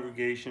a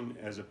congregation,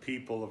 as a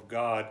people of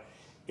God,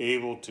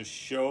 able to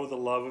show the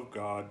love of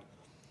God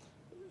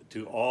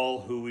to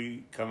all who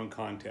we come in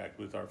contact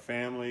with, our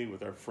family,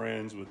 with our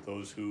friends, with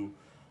those who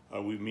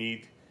we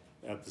meet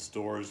at the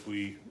stores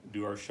we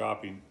do our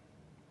shopping.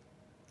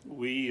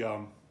 We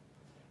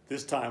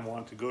this time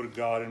want to go to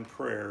God in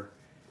prayer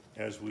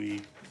as we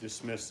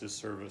dismiss this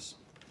service.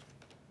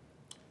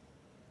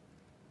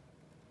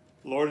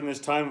 Lord, in this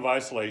time of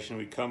isolation,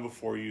 we come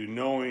before you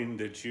knowing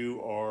that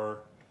you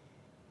are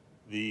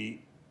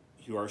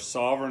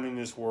sovereign in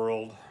this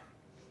world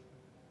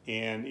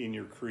and in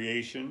your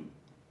creation.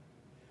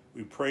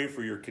 We pray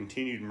for your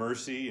continued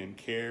mercy and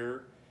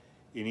care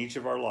in each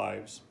of our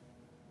lives.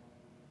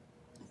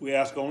 We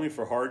ask only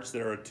for hearts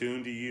that are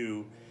attuned to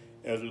you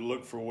as we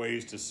look for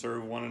ways to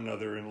serve one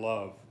another in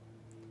love.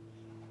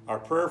 Our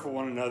prayer for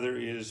one another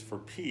is for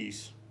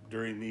peace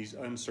during these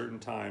uncertain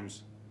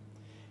times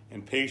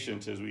and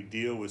patience as we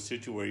deal with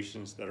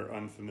situations that are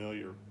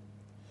unfamiliar.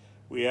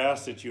 We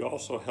ask that you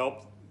also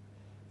help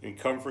and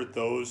comfort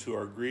those who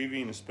are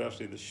grieving,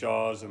 especially the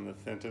Shaws and the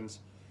Finters.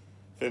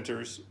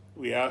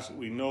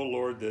 We know,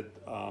 Lord, that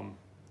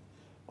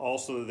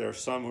also that there are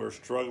some who are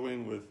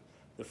struggling with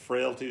the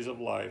frailties of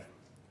life.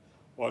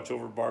 Watch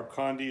over Barb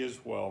Condi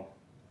as well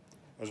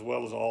as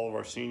all of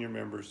our senior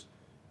members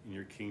in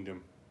your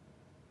kingdom.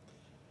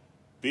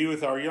 Be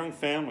with our young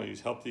families.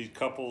 Help these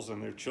couples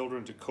and their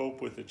children to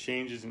cope with the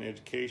changes in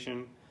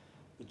education,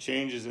 the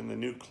changes in the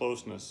new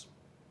closeness.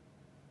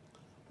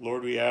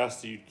 Lord, we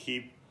ask that you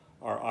keep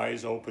our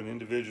eyes open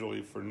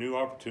individually for new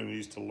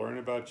opportunities to learn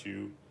about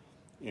you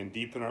and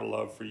deepen our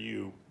love for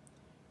you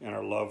and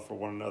our love for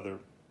one another.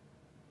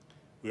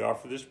 We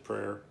offer this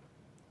prayer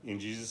in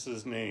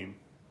Jesus' name,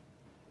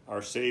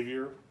 our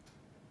Savior,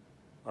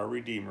 our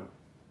Redeemer.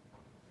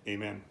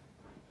 Amen.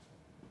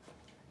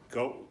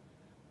 Go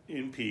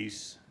in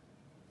peace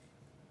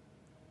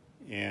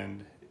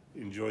and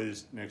enjoy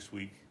this next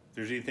week. If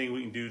there's anything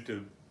we can do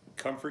to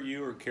comfort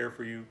you or care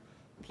for you,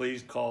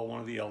 please call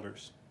one of the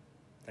elders.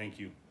 Thank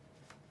you.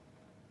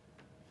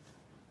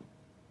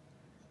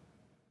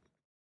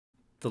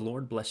 The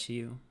Lord bless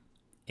you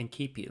and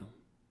keep you.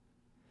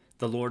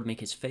 The Lord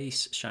make His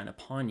face shine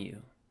upon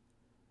you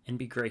and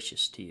be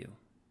gracious to you.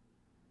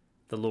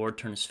 The Lord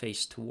turn His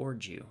face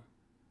towards you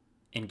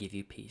and give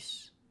you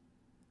peace.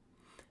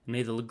 And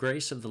may the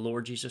grace of the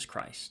Lord Jesus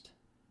Christ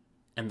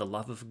and the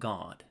love of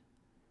God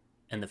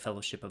and the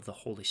fellowship of the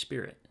Holy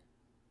Spirit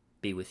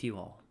be with you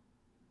all.